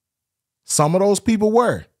 Some of those people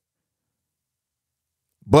were.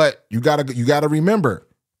 But you gotta remember,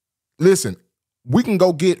 listen, we can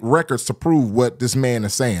go get records to prove what this man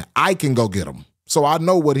is saying. I can go get them. So I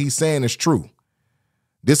know what he's saying is true.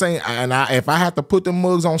 This ain't, and if I have to put the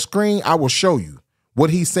mugs on screen, I will show you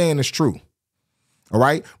what he's saying is true. All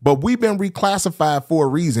right. But we've been reclassified for a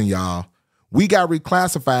reason, y'all. We got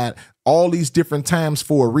reclassified all these different times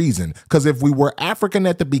for a reason. Because if we were African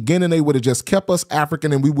at the beginning, they would have just kept us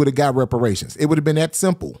African and we would have got reparations. It would have been that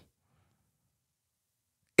simple.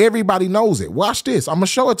 Everybody knows it. Watch this. I'm going to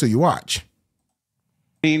show it to you. Watch.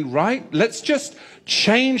 Right? Let's just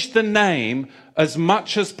change the name as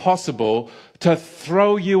much as possible to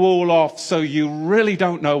throw you all off so you really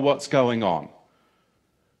don't know what's going on.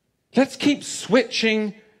 Let's keep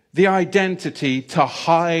switching the identity to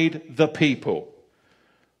hide the people.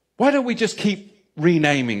 Why don't we just keep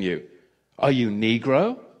renaming you? Are you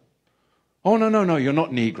Negro? Oh, no, you're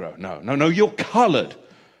not Negro. No, you're colored.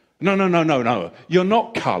 No, you're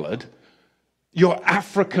not colored. You're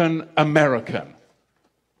African American.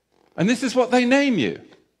 And this is what they name you.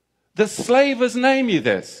 The slavers name you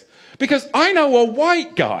this. Because I know a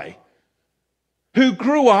white guy who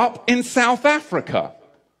grew up in South Africa.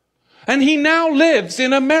 And he now lives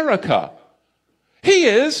in America. He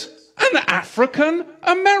is an African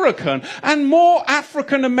American, and more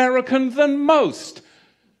African American than most.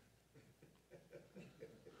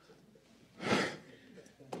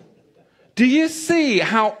 Do you see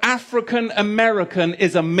how African American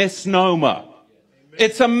is a misnomer?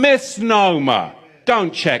 It's a misnomer.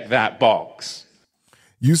 Don't check that box.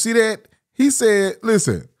 You see that? He said,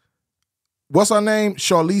 listen, what's her name?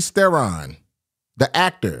 Charlize Theron, the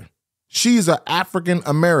actor. She's an African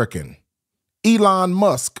American. Elon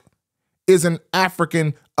Musk is an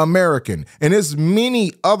African American. And there's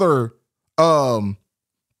many other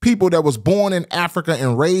people that was born in Africa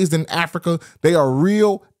and raised in Africa. They are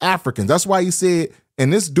real Africans. That's why he said,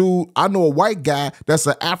 and this dude, I know a white guy that's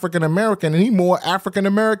an African American, and he's more African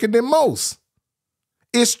American than most.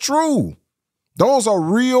 It's true. Those are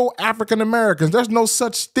real African Americans. There's no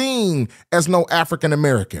such thing as no African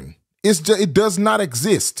American. It does not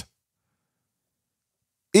exist.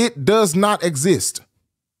 It does not exist.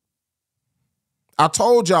 I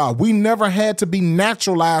told y'all, we never had to be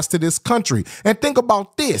naturalized to this country. And think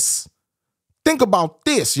about this. Think about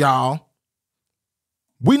this, y'all.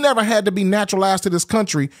 We never had to be naturalized to this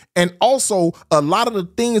country. And also, a lot of the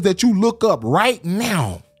things that you look up right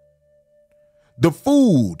now, the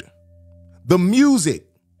food, the music,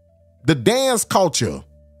 the dance culture,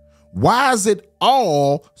 why is it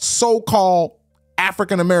all so-called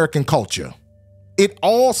African-American culture? It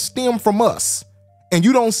all stemmed from us. And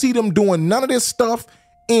you don't see them doing none of this stuff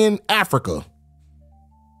in Africa.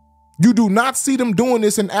 You do not see them doing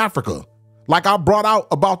this in Africa. Like I brought out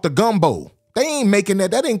about the gumbo. They ain't making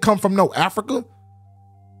that. That didn't come from no Africa.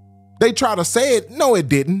 They try to say it. No, it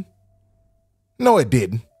didn't. No, it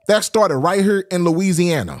didn't. That started right here in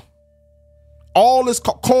Louisiana. All this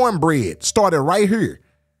cornbread started right here.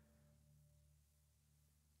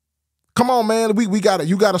 Come on, man.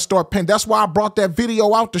 You gotta start paying. That's why I brought that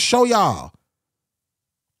video out to show y'all.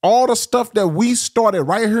 All the stuff that we started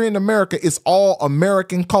right here in America is all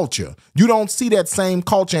American culture. You don't see that same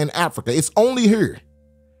culture in Africa. It's only here.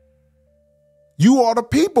 You are the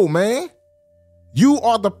people, man. You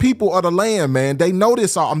are the people of the land, man. They know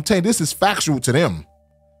this. I'm telling you, this is factual to them.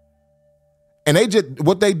 And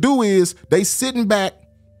what they do is they sitting back,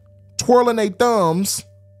 twirling their thumbs,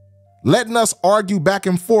 letting us argue back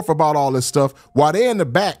and forth about all this stuff while they're in the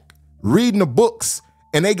back reading the books,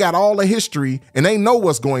 and they got all the history and they know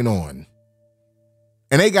what's going on.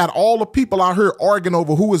 And they got all the people out here arguing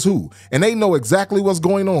over who is who, and they know exactly what's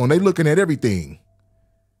going on. They looking at everything.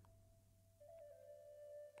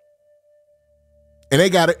 And they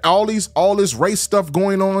got all this race stuff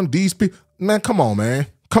going on. These people, man, come on, man.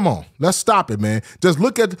 Come on, let's stop it, man. Just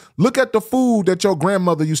look at the food that your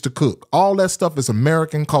grandmother used to cook. All that stuff is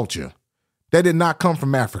American culture. That did not come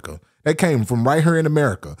from Africa. That came from right here in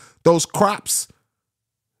America. Those crops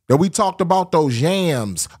that we talked about, those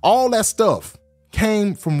yams, all that stuff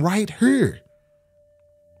came from right here.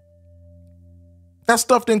 That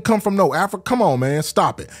stuff didn't come from no Africa. Come on, man,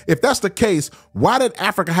 stop it. If that's the case, why did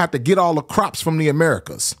Africa have to get all the crops from the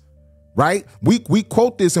Americas? right? We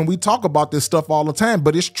quote this and we talk about this stuff all the time,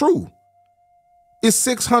 but it's true. It's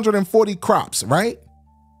 640 crops, right?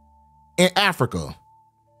 In Africa.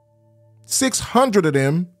 600 of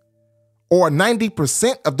them, or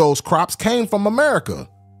 90% of those crops, came from America.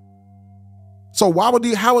 So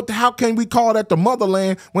how can we call that the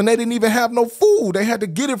motherland when they didn't even have no food? They had to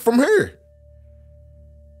get it from here.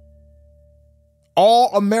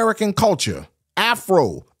 All American culture,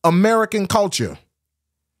 Afro-American culture.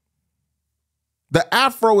 The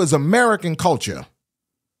Afro is American culture.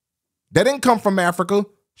 That didn't come from Africa.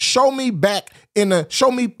 Show me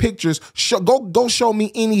show me pictures. Go show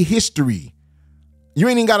me any history. You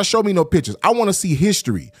ain't even got to show me no pictures. I want to see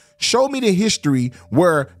history. Show me the history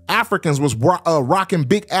where Africans was rocking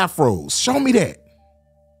big afros. Show me that.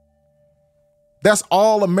 That's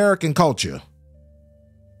all American culture.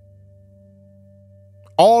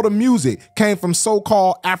 All the music came from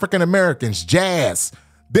so-called African Americans, jazz.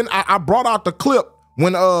 Then I brought out the clip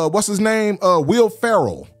when, what's his name? Will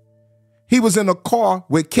Ferrell. He was in a car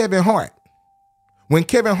with Kevin Hart. When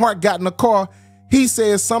Kevin Hart got in the car, he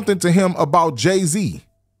said something to him about Jay-Z.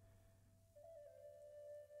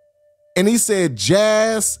 And he said,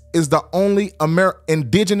 jazz is the only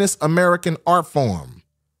indigenous American art form.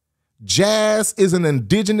 Jazz is an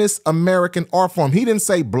indigenous American art form. He didn't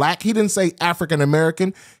say black. He didn't say African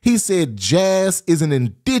American. He said jazz is an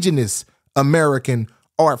indigenous American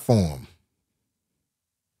art form.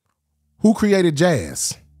 Who created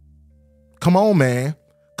jazz? Come on, man.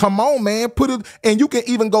 Come on, man. Put it, and you can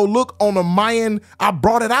even go look on the Mayan. I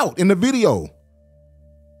brought it out in the video.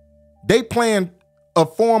 They playing a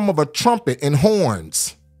form of a trumpet and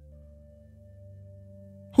horns.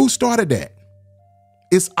 Who started that?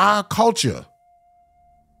 It's our culture.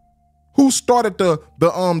 Who started the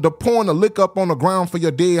pouring the lick up on the ground for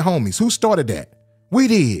your dead homies? Who started that? We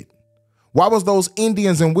did. Why was those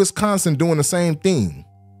Indians in Wisconsin doing the same thing?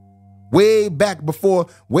 Way back in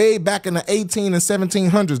the 18 and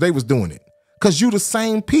 1700s, they was doing it. Because you the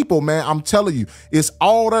same people, man. I'm telling you, it's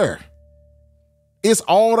all there. It's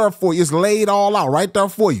all there for you. It's laid all out right there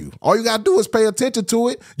for you. All you got to do is pay attention to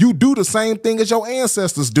it. You do the same thing as your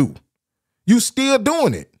ancestors do. You still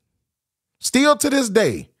doing it. Still to this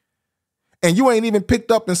day. And you ain't even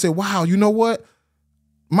picked up and said, wow, you know what?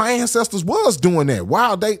 My ancestors was doing that.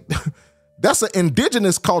 Wow, that's an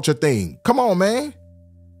indigenous culture thing. Come on, man.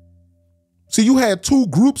 See, you had two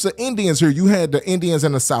groups of Indians here. You had the Indians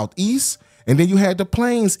in the Southeast, and then you had the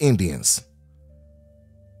Plains Indians.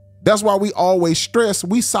 That's why we always stress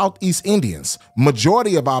we Southeast Indians.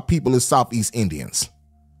 Majority of our people is Southeast Indians.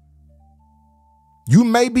 You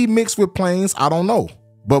may be mixed with Plains, I don't know.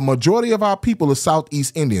 But majority of our people is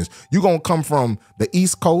Southeast Indians. You're going to come from the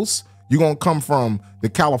East Coast. You're going to come from the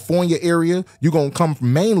California area. You're going to come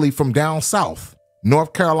mainly from down south.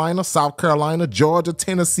 North Carolina, South Carolina, Georgia,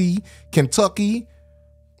 Tennessee, Kentucky.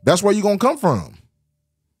 That's where you're going to come from.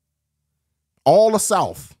 All the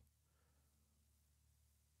South.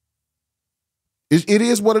 It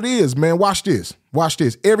is what it is, man. Watch this. Watch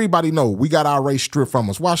this. Everybody know we got our race stripped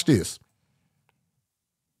from us. Watch this.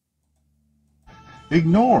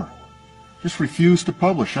 Ignore. Just refuse to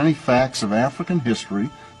publish any facts of African history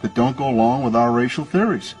that don't go along with our racial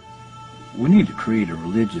theories. We need to create a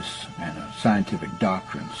religious and a scientific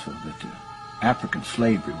doctrine so that African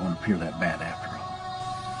slavery won't appear that bad after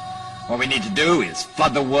all. What we need to do is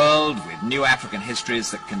flood the world with new African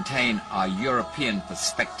histories that contain our European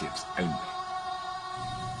perspectives only.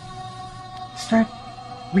 Start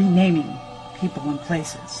renaming people and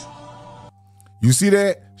places. You see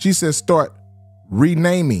that? She says start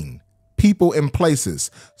renaming people and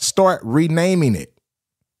places. Start renaming it.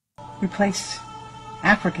 Replace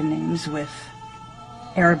African names with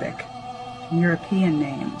Arabic and European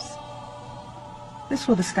names. This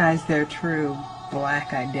will disguise their true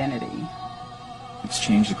black identity. Let's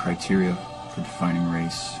change the criteria for defining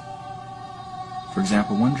race. For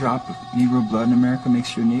example, 1 drop of Negro blood in America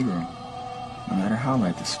makes you a Negro, no matter how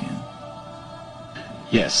light the skin.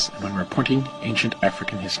 Yes, and when reporting ancient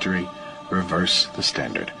African history, reverse the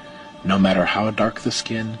standard. No matter how dark the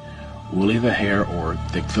skin, woolly the hair, or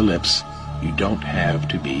thick the lips, you don't have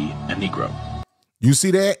to be a Negro. You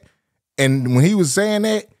see that? And when he was saying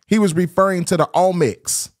that, he was referring to the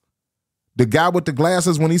Olmecs. The guy with the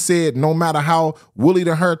glasses, when he said, no matter how woolly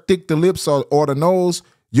the hair, thick the lips, or the nose,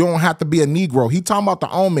 you don't have to be a Negro. He talking about the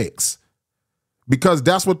Olmecs. Because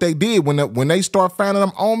that's what they did when they start finding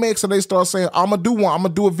them Olmecs, and they start saying, I'm going to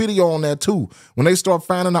do a video on that too. When they start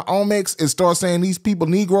finding the Olmecs and start saying these people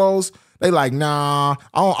Negroes, they like, nah,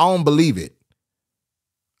 I don't believe it.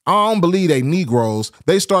 I don't believe they Negroes.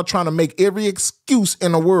 They start trying to make every excuse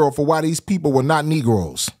in the world for why these people were not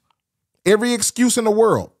Negroes. Every excuse in the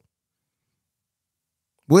world.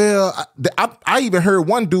 Well, I even heard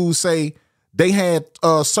one dude say they had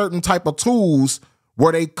certain type of tools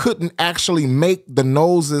where they couldn't actually make the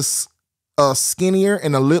noses skinnier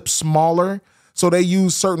and the lips smaller. So they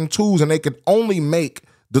used certain tools, and they could only make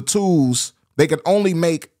the tools, they could only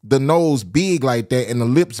make the nose big like that and the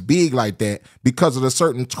lips big like that because of the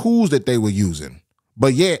certain tools that they were using.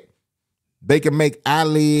 But yet, they can make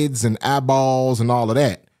eyelids and eyeballs and all of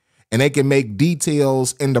that. And they can make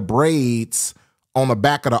details in the braids on the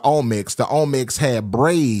back of the Olmecs. The Olmecs had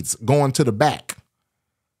braids going to the back.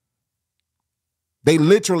 They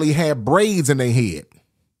literally had braids in their head.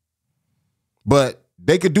 But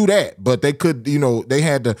they could do that, but they could, you know, they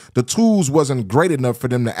had the tools wasn't great enough for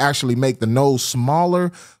them to actually make the nose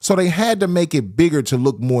smaller. So they had to make it bigger to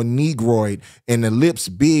look more Negroid and the lips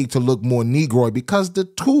big to look more Negroid, because the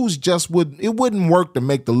tools just wouldn't work to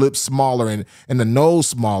make the lips smaller and the nose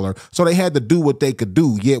smaller. So they had to do what they could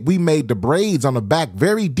do. Yet we made the braids on the back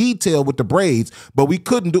very detailed with the braids, but we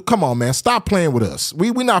couldn't do, come on, man, stop playing with us. We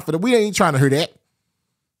not for the, we ain't trying to hear that.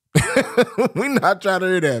 We not trying to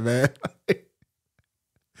hear that, man.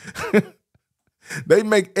 They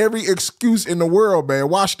make every excuse in the world, man.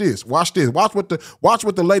 Watch this. Watch this. Watch what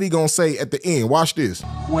the lady gonna say at the end. Watch this.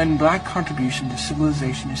 When black contribution to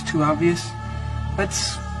civilization is too obvious,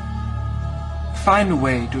 let's find a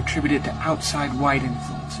way to attribute it to outside white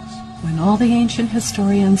influences. When all the ancient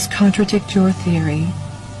historians contradict your theory,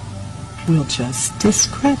 we'll just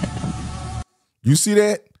discredit them. You see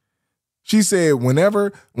that? She said when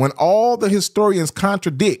all the historians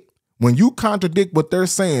contradict, when you contradict what they're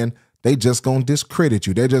saying, they just gonna discredit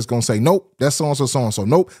you. They're just gonna say, nope, that's so-and-so, so-and-so.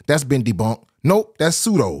 Nope, that's been debunked. Nope, that's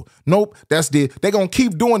pseudo. Nope, that's the. They're gonna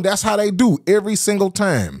keep doing, that's how they do every single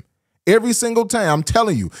time. Every single time, I'm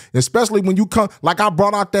telling you, especially when you come, like I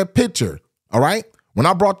brought out that picture, all right? When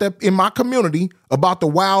I brought that in my community about the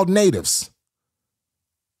wild natives,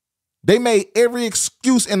 they made every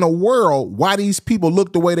excuse in the world why these people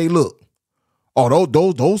look the way they look. Oh,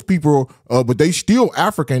 those people, but they still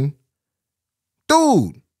African.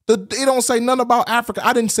 Dude, it don't say nothing about Africa.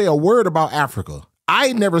 I didn't say a word about Africa.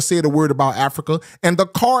 I never said a word about Africa, and the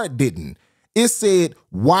card didn't. It said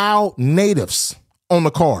wild natives on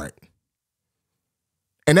the card.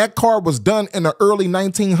 And that card was done in the early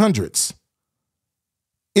 1900s.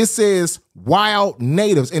 It says wild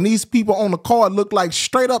natives, and these people on the card look like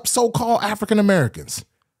straight up so-called African Americans.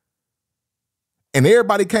 And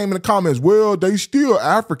everybody came in the comments, well, they still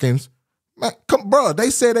Africans. Man, come, bro, they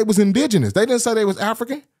said they was indigenous. They didn't say they was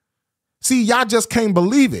African. See, y'all just can't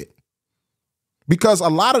believe it. Because a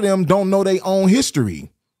lot of them don't know their own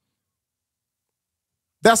history.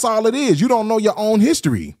 That's all it is. You don't know your own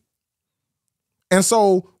history. And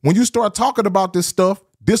so when you start talking about this stuff,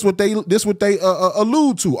 this what they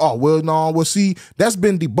allude to. Oh, well, no, well, see, that's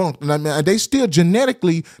been debunked. And I mean, they still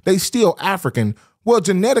genetically, they still African. Well,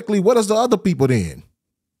 genetically, what is the other people then?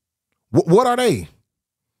 What are they?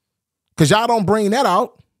 Because y'all don't bring that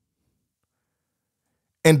out.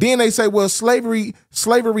 And then they say, well, slavery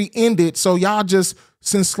ended. So y'all just,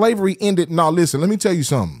 since slavery ended, now listen, let me tell you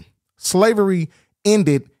something. Slavery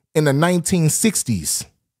ended in the 1960s.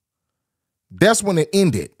 That's when it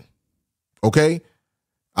ended. Okay?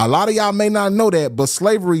 A lot of y'all may not know that, but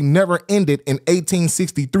slavery never ended in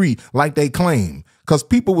 1863 like they claim, because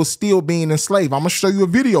people were still being enslaved. I'm going to show you a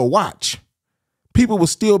video. Watch. People were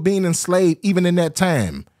still being enslaved even in that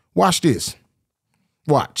time. Watch this.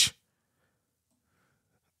 Watch.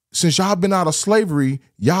 Since y'all been out of slavery,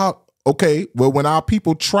 y'all, okay, well, when our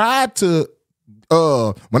people tried to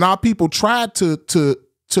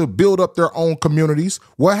build up their own communities,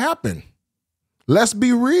 what happened? Let's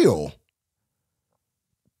be real.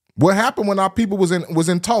 What happened when our people was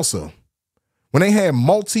in Tulsa? When they had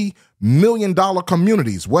multi-million-dollar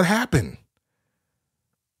communities, what happened?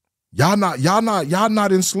 Y'all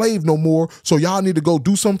not enslaved no more, so y'all need to go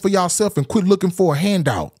do something for yourself and quit looking for a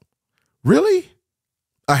handout. Really?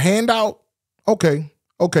 A handout? Okay.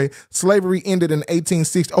 Slavery ended in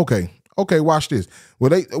 1860. Okay, watch this.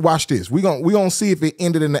 Well, watch this. We gonna see if it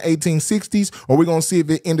ended in the 1860s or we're gonna see if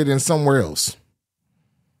it ended in somewhere else.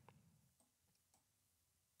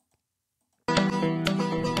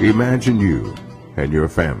 Imagine you and your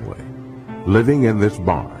family living in this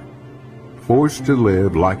barn, forced to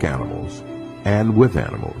live like animals and with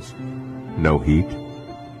animals. No heat,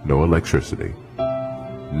 no electricity,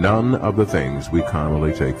 none of the things we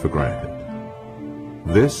commonly take for granted.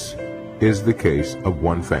 This is the case of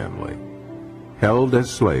one family, held as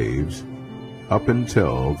slaves up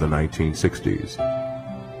until the 1960s.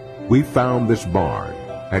 We found this barn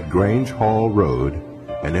at Grange Hall Road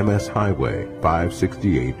and MS Highway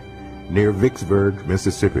 568 near Vicksburg,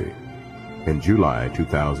 Mississippi, in July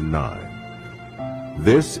 2009.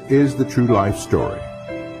 This is the true life story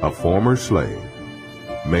of former slave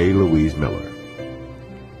May Louise Miller.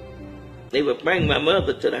 They would bring my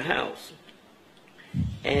mother to the house.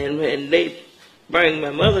 And when they bring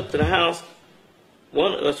my mother to the house,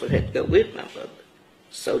 one of us would have to go with my mother,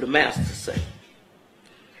 so the master said.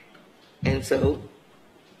 And so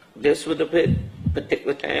this was the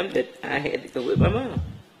particular time that I had to go with my mom.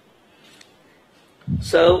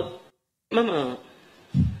 So my mom.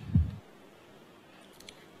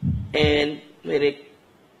 And when it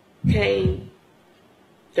came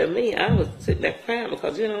to me, I was sitting there crying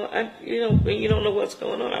because, when you don't know what's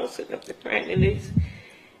going on, I was sitting up there crying in this.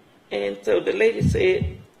 And so the lady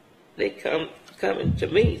said, they coming to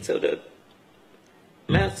me. So the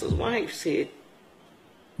master's wife said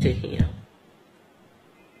to him,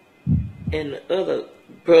 and the other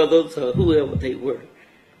brothers or whoever they were,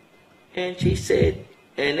 and she said,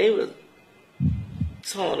 and they was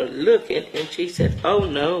sort of looking, and she said, oh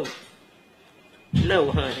no,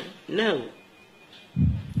 no honey, no,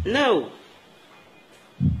 no.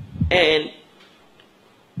 And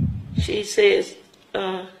she says,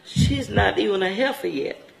 she's not even a heifer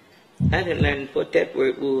yet. I didn't learn what that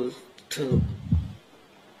word was till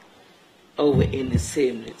over in the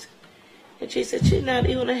 70s. And she said, she's not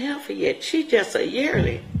even a heifer yet. She's just a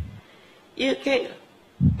yearling. You can't.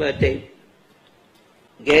 But they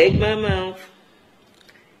gave my mouth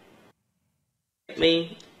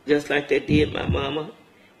me just like they did my mama.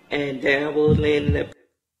 And there I was laying in that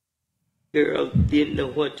girl, didn't know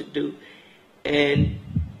what to do. And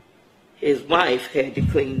his wife had to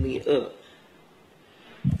clean me up.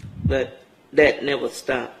 But that never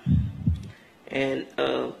stopped. And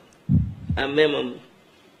I remember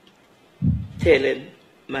telling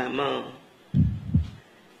my mom,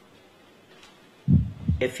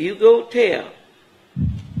 if you go tell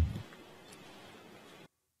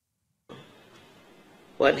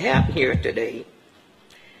what happened here today.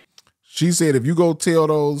 She said, if you go tell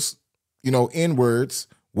those, N-words,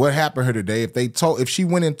 what happened here today, if she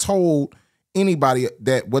went and told anybody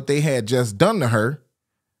that what they had just done to her,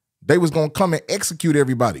 they was going to come and execute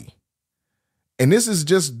everybody. And this is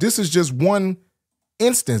just one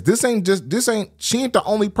instance. She ain't the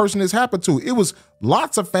only person this happened to. It was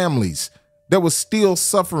lots of families that was still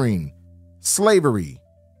suffering slavery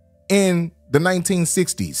in the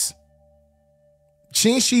 1960s.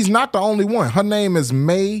 She's not the only one. Her name is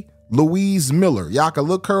May Louise Miller. Y'all can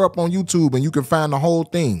look her up on YouTube and you can find the whole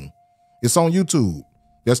thing. It's on YouTube.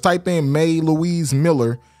 Just type in May Louise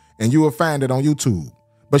Miller and you will find it on YouTube.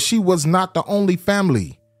 But she was not the only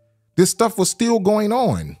family. This stuff was still going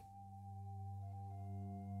on.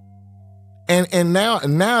 And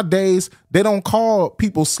nowadays, they don't call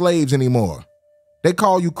people slaves anymore. They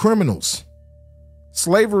call you criminals.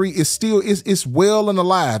 Slavery is still, it's well and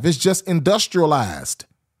alive. It's just industrialized.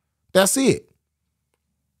 That's it.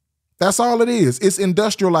 That's all it is. It's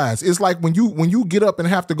industrialized. It's like when you get up and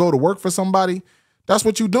have to go to work for somebody, that's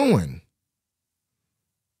what you're doing.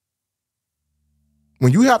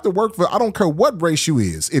 When you have to work for, I don't care what race you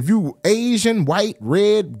is. If you Asian, white,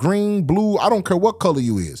 red, green, blue, I don't care what color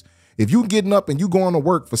you is. If you getting up and you going to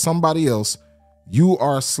work for somebody else, you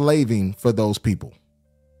are slaving for those people.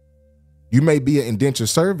 You may be an indentured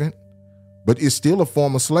servant, but it's still a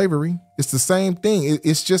form of slavery. It's the same thing.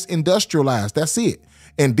 It's just industrialized. That's it.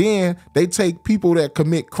 And then they take people that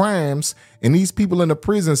commit crimes and these people in the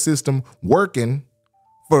prison system working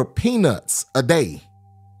for peanuts a day.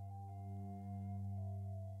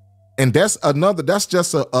 And that's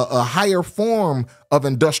just a higher form of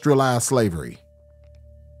industrialized slavery.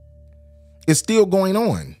 It's still going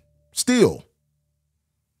on, still.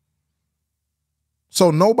 So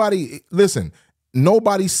nobody's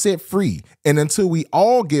set free. And until we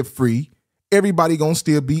all get free, everybody gonna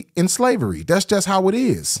still be in slavery. That's just how it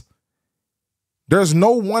is. There's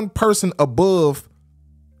no one person above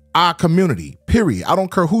our community, period. I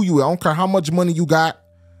don't care who you are. I don't care how much money you got.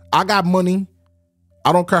 I got money.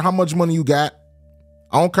 I don't care how much money you got.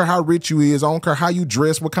 I don't care how rich you is. I don't care how you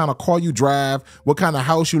dress, what kind of car you drive, what kind of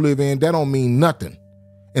house you live in. That don't mean nothing.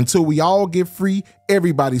 Until we all get free,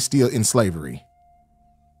 everybody's still in slavery.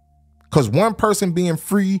 Because one person being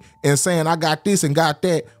free and saying, I got this and got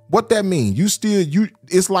that, what that mean?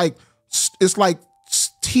 It's like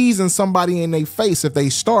teasing somebody in their face if they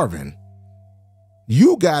starving.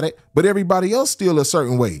 You got it, but everybody else still a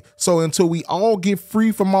certain way. So until we all get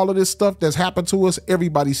free from all of this stuff that's happened to us,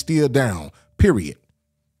 everybody's still down, period.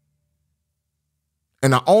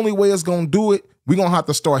 And the only way it's going to do it, we're going to have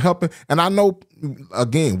to start helping. And I know,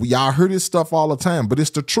 again, y'all hear this stuff all the time, but it's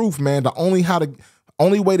the truth, man. The only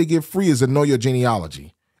Only way to get free is to know your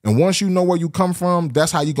genealogy. And once you know where you come from,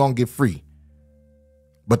 that's how you're going to get free.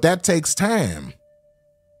 But that takes time.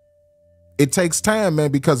 It takes time,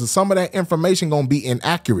 man, because some of that information going to be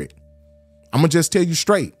inaccurate. I'm going to just tell you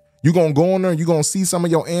straight. You're going to go on there and you're going to see some of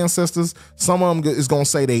your ancestors. Some of them is going to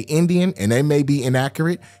say they Indian and they may be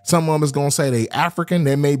inaccurate. Some of them is going to say they African.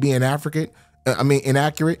 They may be inaccurate.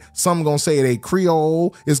 Some going to say they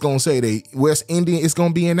Creole. It's going to say they West Indian. It's going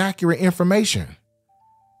to be inaccurate information.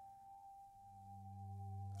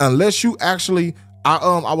 Unless you actually,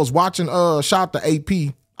 I was watching, shout out to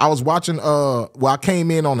AP. I was watching, I came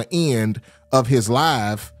in on the end of his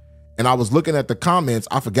live and I was looking at the comments.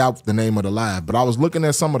 I forgot the name of the live, but I was looking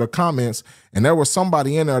at some of the comments and there was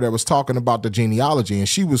somebody in there that was talking about the genealogy and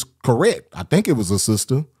she was correct. I think it was a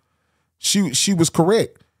sister. She was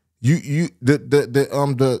correct. The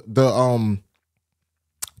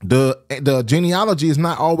genealogy is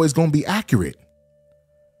not always going to be accurate.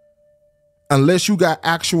 Unless you got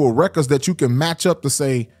actual records that you can match up to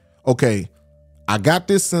say, okay, I got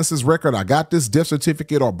this census record, I got this death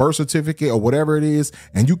certificate or birth certificate or whatever it is,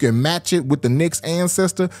 and you can match it with the next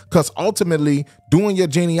ancestor. Because ultimately, doing your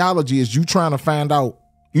genealogy is you trying to find out,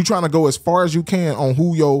 you trying to go as far as you can on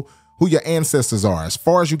who your ancestors are, as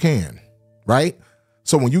far as you can, right?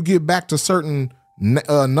 So when you get back to certain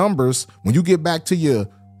numbers, when you get back to your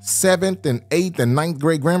 7th and 8th and 9th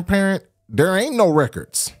great grandparent, there ain't no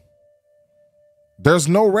records. There's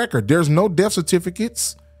no record. There's no death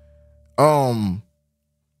certificates. You'll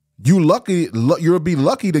be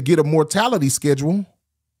lucky to get a mortality schedule.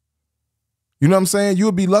 You know what I'm saying?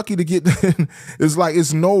 You'll be lucky to get,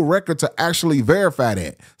 it's no record to actually verify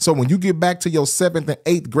that. So when you get back to your 7th and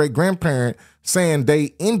 8th great grandparent saying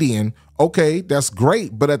they Indian, okay, that's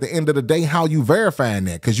great. But at the end of the day, how you verifying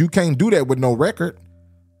that? Because you can't do that with no record.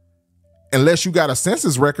 Unless you got a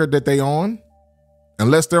census record that they on.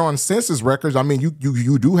 Unless they're on census records, I mean, you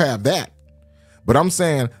do have that. But I'm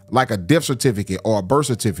saying like a death certificate or a birth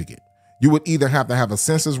certificate, you would either have to have a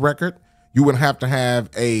census record, you would have to have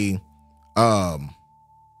a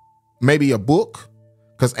maybe a book,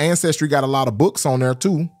 because Ancestry got a lot of books on there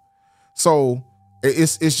too. So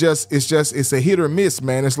it's a hit or miss,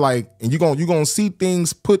 man. It's like, and you're gonna see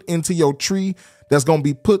things put into your tree that's gonna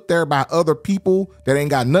be put there by other people that ain't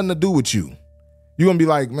got nothing to do with you. You're gonna be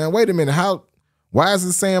like, man, wait a minute, why is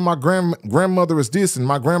it saying my grandmother is this and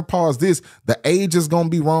my grandpa is this? The age is going to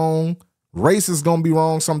be wrong. Race is going to be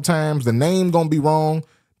wrong sometimes. The name going to be wrong.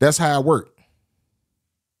 That's how it works.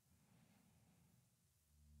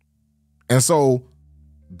 And so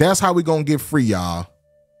that's how we going to get free, y'all.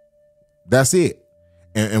 That's it.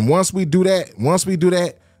 And once we do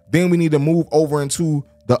that, then we need to move over into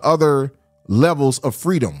the other levels of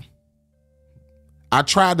freedom. I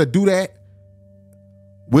tried to do that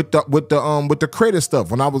with the credit stuff.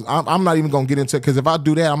 When I'm not even gonna get into it, because if I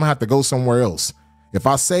do that, I'm gonna have to go somewhere else. If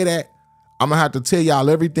I say that, I'm gonna have to tell y'all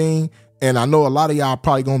everything, and I know a lot of y'all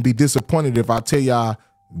probably gonna be disappointed if I tell y'all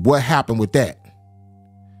what happened with that.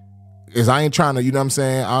 Is I ain't trying to, you know what I'm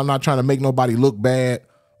saying? I'm not trying to make nobody look bad,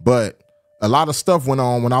 but a lot of stuff went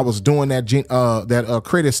on when I was doing that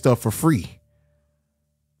credit stuff for free.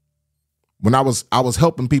 When I was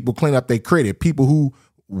helping people clean up their credit, people who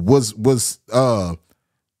was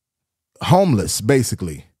homeless,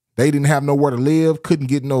 basically. They didn't have nowhere to live, couldn't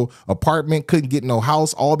get no apartment, couldn't get no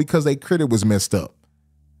house, all because their credit was messed up.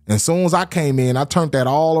 And as soon as I came in, I turned that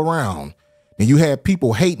all around. And you had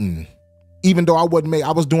people hating, even though I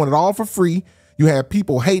was doing it all for free. You had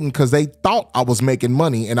people hating because they thought I was making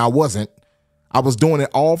money and I wasn't. I was doing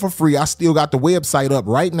it all for free. I still got the website up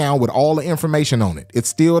right now with all the information on it. It's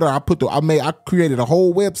still there. I created a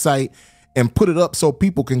whole website and put it up so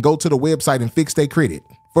people can go to the website and fix their credit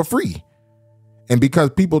for free. And because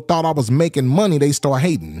people thought I was making money, they start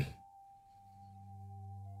hating.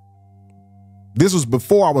 This was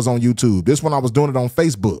before I was on YouTube. This when I was doing it on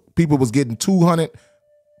Facebook. People was getting 200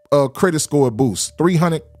 credit score boosts,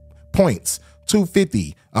 300 points,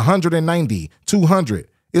 250, 190, 200.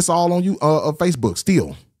 It's all on Facebook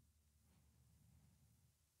still.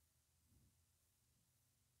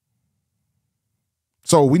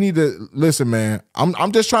 So we need to listen, man.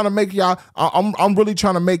 I'm just trying to make y'all. I'm really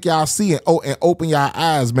trying to make y'all see it and open y'all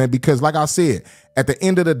eyes, man. Because like I said, at the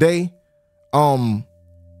end of the day, we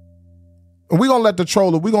gonna let the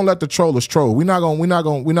trollers troll. We're not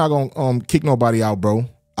gonna kick nobody out, bro.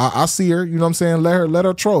 I see her. You know what I'm saying? Let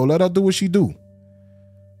her troll. Let her do what she do.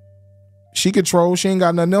 She can troll. She ain't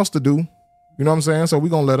got nothing else to do. You know what I'm saying? So we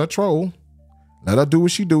gonna let her troll. Let her do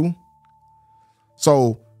what she do.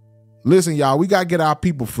 So. Listen, y'all, we got to get our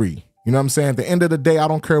people free. You know what I'm saying? At the end of the day, I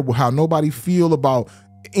don't care how nobody feel about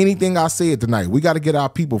anything I said tonight. We got to get our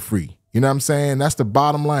people free. You know what I'm saying? That's the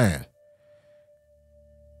bottom line.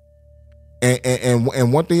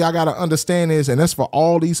 And one thing I got to understand is, and that's for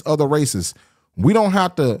all these other races, we don't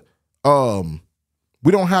have to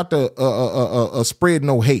spread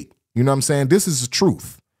no hate. You know what I'm saying? This is the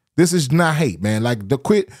truth. This is not hate, man. Like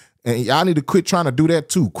and y'all need to quit trying to do that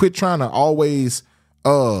too. Quit trying to always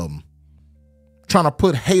trying to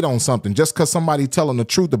put hate on something just because somebody telling the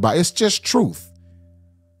truth about it. It's just truth.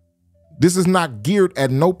 This is not geared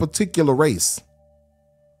at no particular race.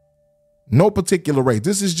 No particular race.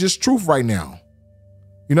 This is just truth right now.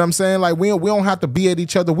 You know what I'm saying? Like we don't have to be at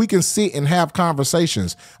each other. We can sit and have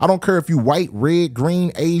conversations. I don't care if you white, red,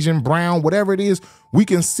 green, Asian, brown, whatever it is. We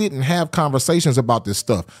can sit and have conversations about this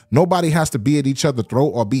stuff. Nobody has to be at each other's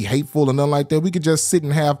throat or be hateful or nothing like that. We could just sit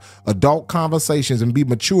and have adult conversations and be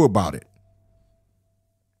mature about it.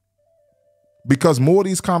 Because more of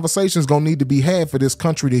these conversations gonna need to be had for this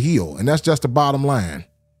country to heal. And that's just the bottom line.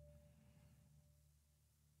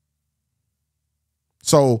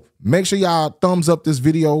 So make sure y'all thumbs up this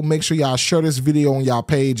video. Make sure y'all share this video on y'all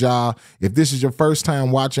page, y'all. If this is your first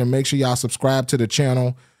time watching, make sure y'all subscribe to the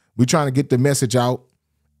channel. We're trying to get the message out.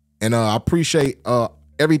 And I appreciate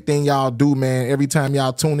everything y'all do, man. Every time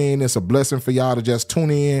y'all tune in, it's a blessing for y'all to just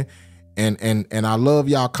tune in. And I love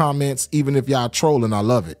y'all comments. Even if y'all trolling, I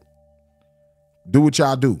love it. Do what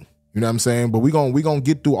y'all do. You know what I'm saying? But we gonna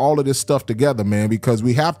get through all of this stuff together, man, because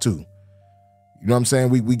we have to. You know what I'm saying?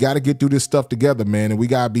 We got to get through this stuff together, man, and we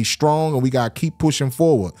got to be strong and we got to keep pushing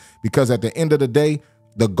forward because at the end of the day,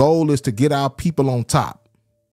 the goal is to get our people on top.